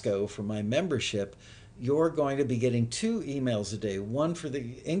michael.lasco for my membership, you're going to be getting 2 emails a day, one for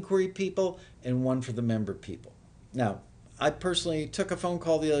the inquiry people and one for the member people. Now, I personally took a phone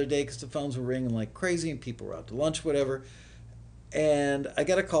call the other day because the phones were ringing like crazy and people were out to lunch, whatever. And I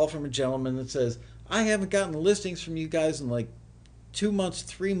got a call from a gentleman that says, I haven't gotten listings from you guys in like 2 months,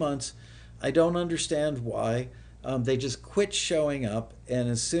 3 months. I don't understand why. They just quit showing up. And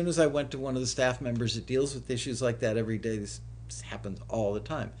as soon as I went to one of the staff members that deals with issues like that every day, this happens all the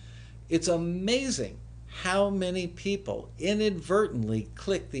time. It's amazing how many people inadvertently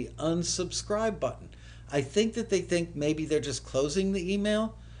click the unsubscribe button. I think that they think maybe they're just closing the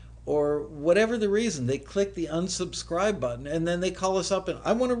email, or whatever the reason, they click the unsubscribe button and then they call us up and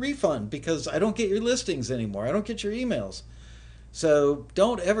I want a refund because I don't get your listings anymore. I don't get your emails. So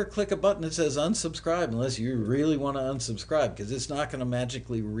don't ever click a button that says unsubscribe unless you really want to unsubscribe, because it's not going to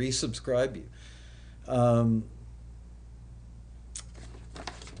magically resubscribe you. Um,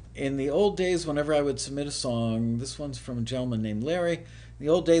 in the old days, whenever I would submit a song, this one's from a gentleman named Larry. In the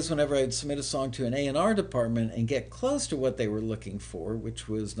old days, whenever I'd submit a song to an A&R department and get close to what they were looking for, which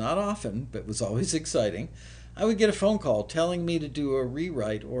was not often, but was always exciting, I would get a phone call telling me to do a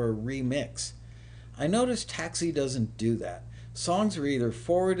rewrite or a remix. I noticed Taxi doesn't do that. Songs are either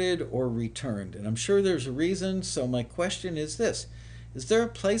forwarded or returned, and I'm sure there's a reason, so my question is this. Is there a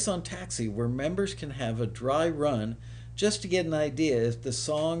place on Taxi where members can have a dry run just to get an idea if the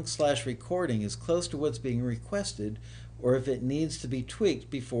song/recording is close to what's being requested or if it needs to be tweaked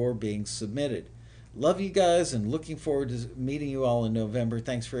before being submitted? Love you guys and looking forward to meeting you all in November.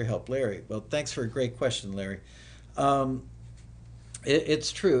 Thanks for your help, Larry. Well, thanks for a great question, Larry. Um,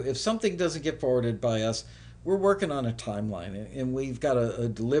 it's true. If something doesn't get forwarded by us, we're working on a timeline and we've got a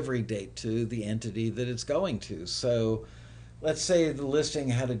delivery date to the entity that it's going to. So let's say the listing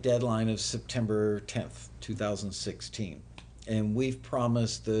had a deadline of September 10th, 2016. And we've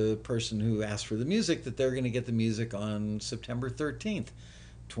promised the person who asked for the music that they're going to get the music on September 13th,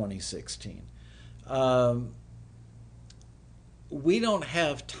 2016. Um, we don't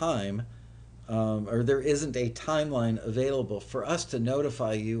have time, or there isn't a timeline available for us to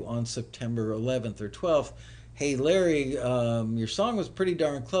notify you on September 11th or 12th. Hey, Larry, your song was pretty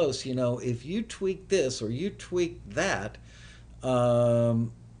darn close. You know, if you tweak this or you tweak that,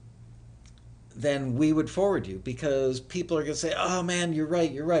 um, then we would forward you, because people are going to say, oh man, you're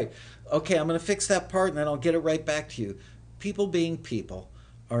right, you're right. Okay, I'm going to fix that part and then I'll get it right back to you. People being people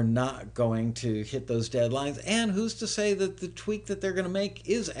are not going to hit those deadlines. And who's to say that the tweak that they're going to make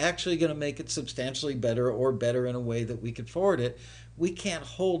is actually going to make it substantially better or better in a way that we could forward it? We can't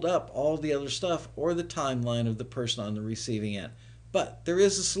hold up all the other stuff or the timeline of the person on the receiving end. But there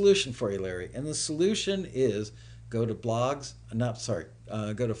is a solution for you, Larry. And the solution is go to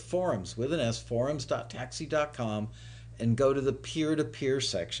go to forums with an S, forums.taxi.com, and go to the peer-to-peer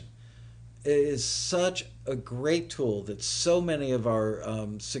section. It is such a great tool that so many of our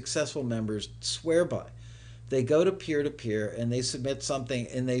successful members swear by. They go to peer and they submit something,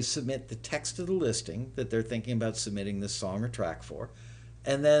 and they submit the text of the listing that they're thinking about submitting this song or track for.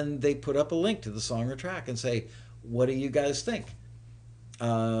 And then they put up a link to the song or track and say, what do you guys think?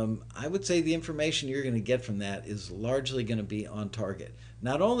 I would say the information you're going to get from that is largely going to be on target.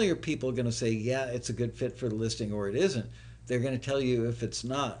 Not only are people going to say, yeah, it's a good fit for the listing, or it isn't, they're going to tell you if it's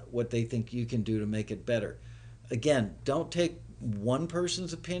not, what they think you can do to make it better. Again, don't take one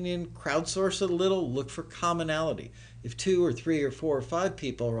person's opinion, crowdsource it a little, look for commonality. If 2 or 3 or 4 or 5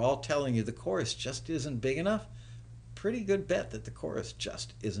 people are all telling you the chorus just isn't big enough, pretty good bet that the chorus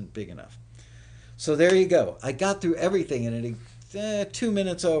just isn't big enough. So there you go. I got through everything in it. 2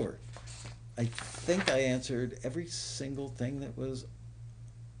 minutes over. I think I answered every single thing that was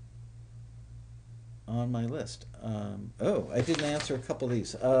on my list. I didn't answer a couple of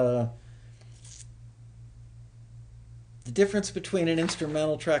these. The difference between an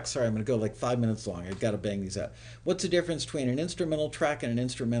instrumental track, sorry, I'm going to go like 5 minutes long. I've got to bang these out. What's the difference between an instrumental track and an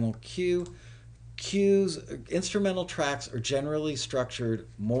instrumental cue? Instrumental tracks are generally structured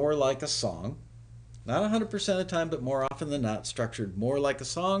more like a song. Not 100% of the time, but more often than not, structured more like a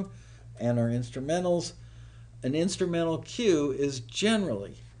song, and are instrumentals. An instrumental cue is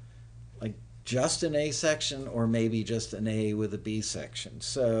generally like just an A section, or maybe just an A with a B section.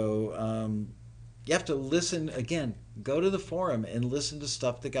 So you have to listen, again, go to the forum and listen to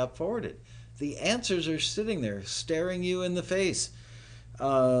stuff that got forwarded. The answers are sitting there staring you in the face.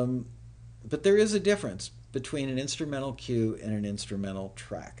 But there is a difference between an instrumental cue and an instrumental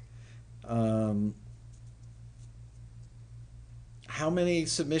track. How many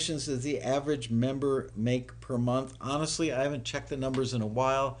submissions does the average member make per month? Honestly, I haven't checked the numbers in a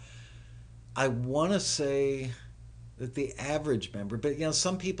while. I want to say that the average member, but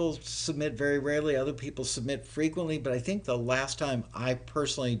some people submit very rarely, other people submit frequently, but I think the last time I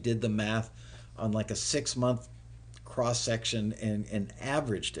personally did the math on like a 6-month cross section and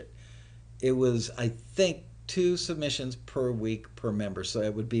averaged it, it was, I think, 2 submissions per week per member, so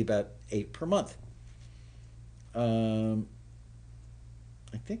it would be about 8 per month.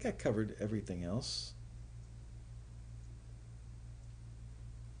 I think I covered everything else.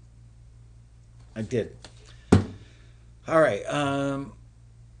 I did. All right. I'm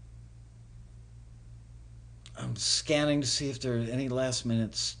scanning to see if there's any last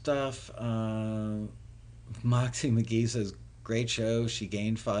minute stuff. Moxie McGee says, great show. She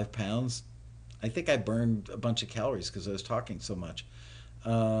gained 5 pounds. I think I burned a bunch of calories because I was talking so much.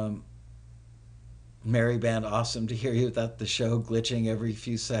 Um, Mary Band, awesome to hear you without the show glitching every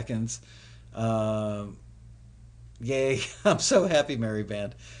few seconds. Um, Yay. I'm so happy, Mary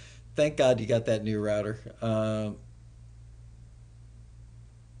Band. Thank God you got that new router.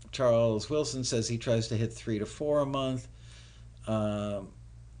 Charles Wilson says he tries to hit 3 to 4 a month. Um,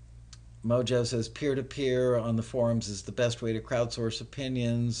 Mojo says peer to peer on the forums is the best way to crowdsource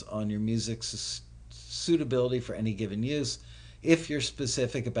opinions on your music's suitability for any given use if you're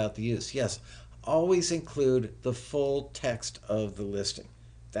specific about the use. Yes, always include the full text of the listing.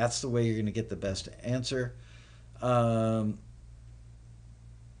 That's the way you're going to get the best answer. Um,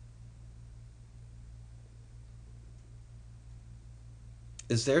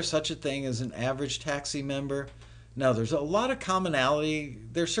 is there such a thing as an average taxi member? No, there's a lot of commonality.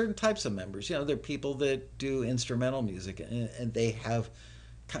 There's certain types of members. There are people that do instrumental music and they have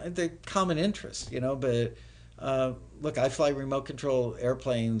the common interests. But look, I fly remote control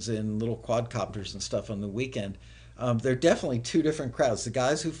airplanes and little quadcopters and stuff on the weekend. They're definitely two different crowds. The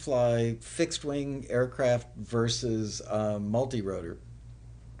guys who fly fixed wing aircraft versus multi rotor,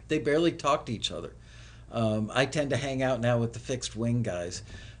 they barely talk to each other. I tend to hang out now with the fixed wing guys.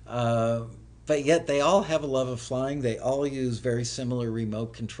 Uh, but yet they all have a love of flying. They all use very similar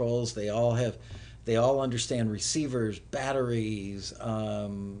remote controls. They all understand receivers, batteries.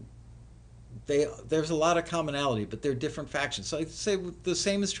 There's a lot of commonality, but they're different factions. So I'd say the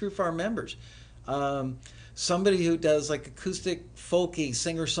same is true for our members. Um, Somebody who does like acoustic, folky,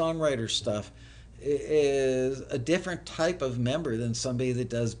 singer songwriter stuff is a different type of member than somebody that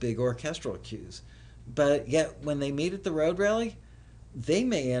does big orchestral cues. But yet, when they meet at the road rally, they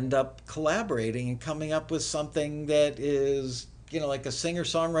may end up collaborating and coming up with something that is, like a singer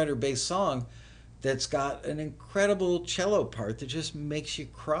songwriter based song that's got an incredible cello part that just makes you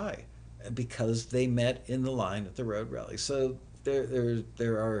cry because they met in the line at the road rally. So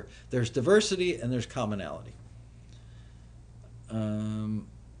there's diversity and there's commonality. Um,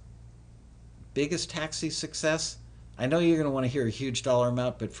 Biggest taxi success? I know you're going to want to hear a huge dollar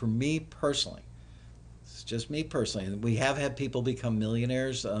amount, but for me personally, it's just me personally. We have had people become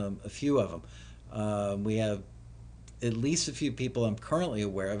millionaires, a few of them. We have at least a few people I'm currently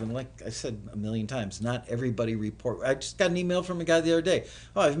aware of, and like I said a million times, not everybody report. I just got an email from a guy the other day.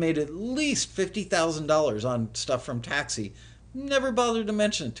 Oh, I've made at least $50,000 on stuff from Taxi. Never bothered to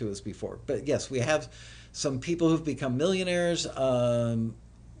mention it to us before, but yes, we have some people who've become millionaires,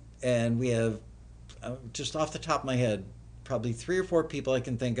 and we have just off the top of my head, probably 3 or 4 people I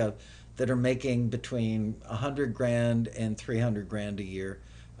can think of that are making between 100 grand and 300 grand a year,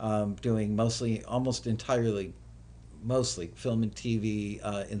 doing mostly, almost entirely, mostly film and TV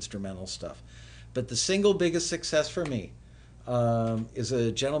instrumental stuff. But the single biggest success for me is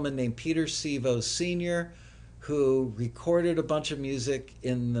a gentleman named Peter Sevo Sr., who recorded a bunch of music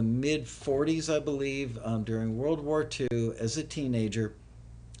in the mid 40s, I believe, during World War II as a teenager.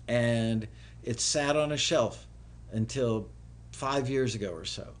 And it sat on a shelf until 5 years ago or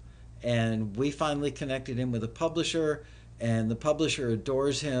so. And we finally connected him with a publisher, and the publisher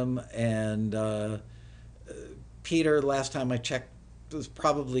adores him. And Peter, last time I checked, was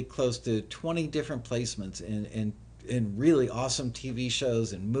probably close to 20 different placements in really awesome TV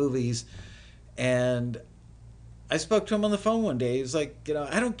shows and movies. And I spoke to him on the phone one day. He was like,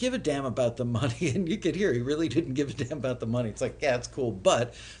 I don't give a damn about the money. And you could hear he really didn't give a damn about the money. It's like, yeah, it's cool.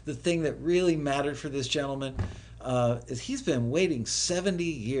 But the thing that really mattered for this gentleman is he's been waiting 70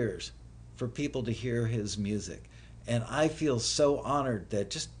 years for people to hear his music. And I feel so honored that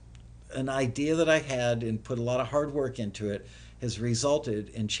just an idea that I had and put a lot of hard work into it has resulted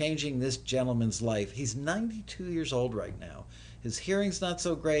in changing this gentleman's life. He's 92 years old right now. His hearing's not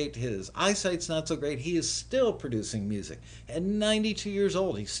so great. His eyesight's not so great. He is still producing music. At 92 years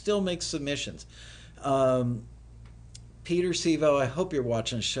old, he still makes submissions. Um, Peter Sevo, I hope you're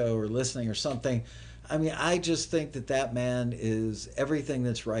watching a show or listening or something. I mean, I just think that that man is everything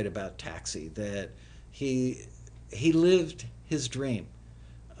that's right about Taxi. That he he lived his dream.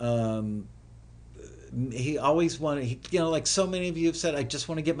 Um, he always wanted, like so many of you have said, I just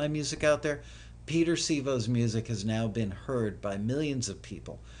want to get my music out there. Peter Sevo's music has now been heard by millions of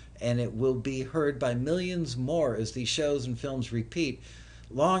people, and it will be heard by millions more as these shows and films repeat.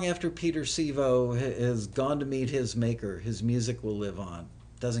 Long after Peter Sevo has gone to meet his maker, his music will live on.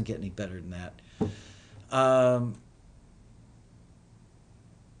 Doesn't get any better than that. Um,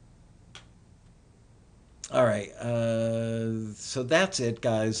 All right. So that's it,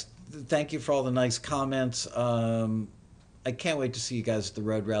 guys. Thank you for all the nice comments. I can't wait to see you guys at the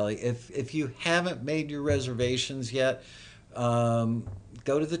Road Rally. If you haven't made your reservations yet, um,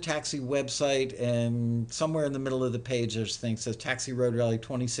 go to the taxi website, and somewhere in the middle of the page there's a thing that says Taxi Road Rally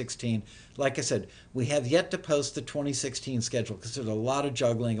 2016. Like I said, we have yet to post the 2016 schedule because there's a lot of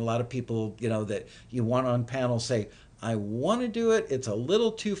juggling. A lot of people, that you want on panel say, I want to do it. It's a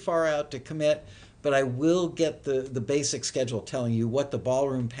little too far out to commit, but I will get the basic schedule telling you what the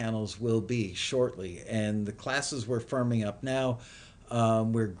ballroom panels will be shortly. And the classes we're firming up now.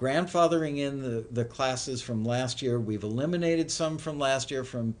 We're grandfathering in the classes from last year. We've eliminated some from last year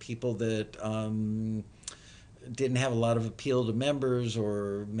from people that didn't have a lot of appeal to members,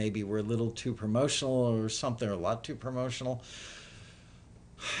 or maybe were a little too promotional or something, or a lot too promotional.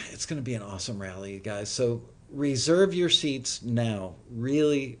 It's going to be an awesome rally, you guys. So reserve your seats now.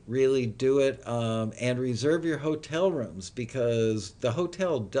 Really, really do it. And reserve your hotel rooms, because the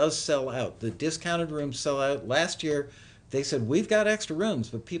hotel does sell out. The discounted rooms sell out. Last year, they said, we've got extra rooms,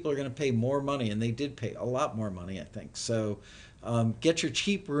 but people are going to pay more money. And they did pay a lot more money, I think. So get your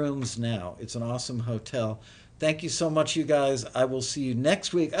cheap rooms now. It's an awesome hotel. Thank you so much, you guys. I will see you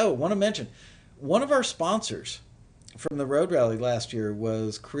next week. Oh, I want to mention, one of our sponsors from the Road Rally last year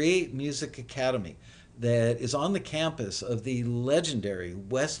was Create Music Academy, that is on the campus of the legendary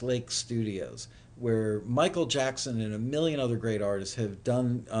Westlake Studios, where Michael Jackson and a million other great artists have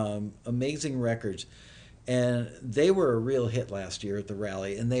done amazing records. And they were a real hit last year at the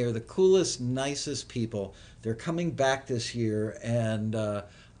rally, and they are the coolest, nicest people. They're coming back this year, and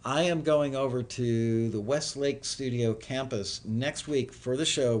I am going over to the Westlake Studio campus next week for the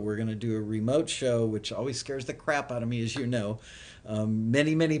show. We're going to do a remote show, which always scares the crap out of me, as you know.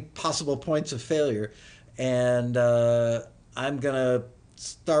 Many, many possible points of failure. And I'm going to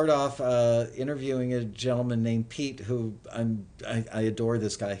start off interviewing a gentleman named Pete, who I adore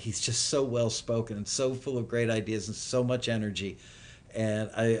this guy. He's just so well spoken and so full of great ideas and so much energy.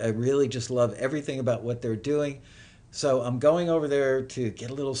 And I really just love everything about what they're doing. So I'm going over there to get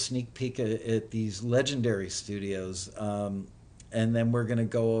a little sneak peek at these legendary studios. And then we're going to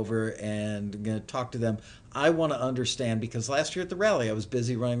go over and going to talk to them. I want to understand, because last year at the rally, I was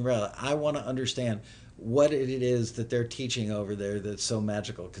busy running the rally. I want to understand what it is that they're teaching over there that's so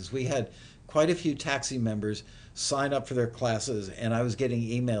magical. Because we had quite a few taxi members sign up for their classes, and I was getting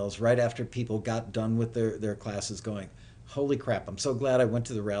emails right after people got done with their classes going, holy crap, I'm so glad I went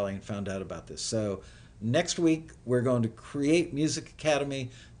to the rally and found out about this. So next week, we're going to Create Music Academy.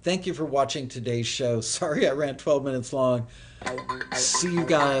 Thank you for watching today's show. Sorry I ran 12 minutes long. See you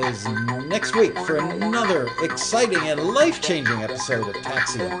guys next week for another exciting and life-changing episode of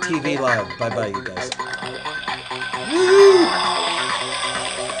Taxi TV Live. Bye-bye, you guys. Woo!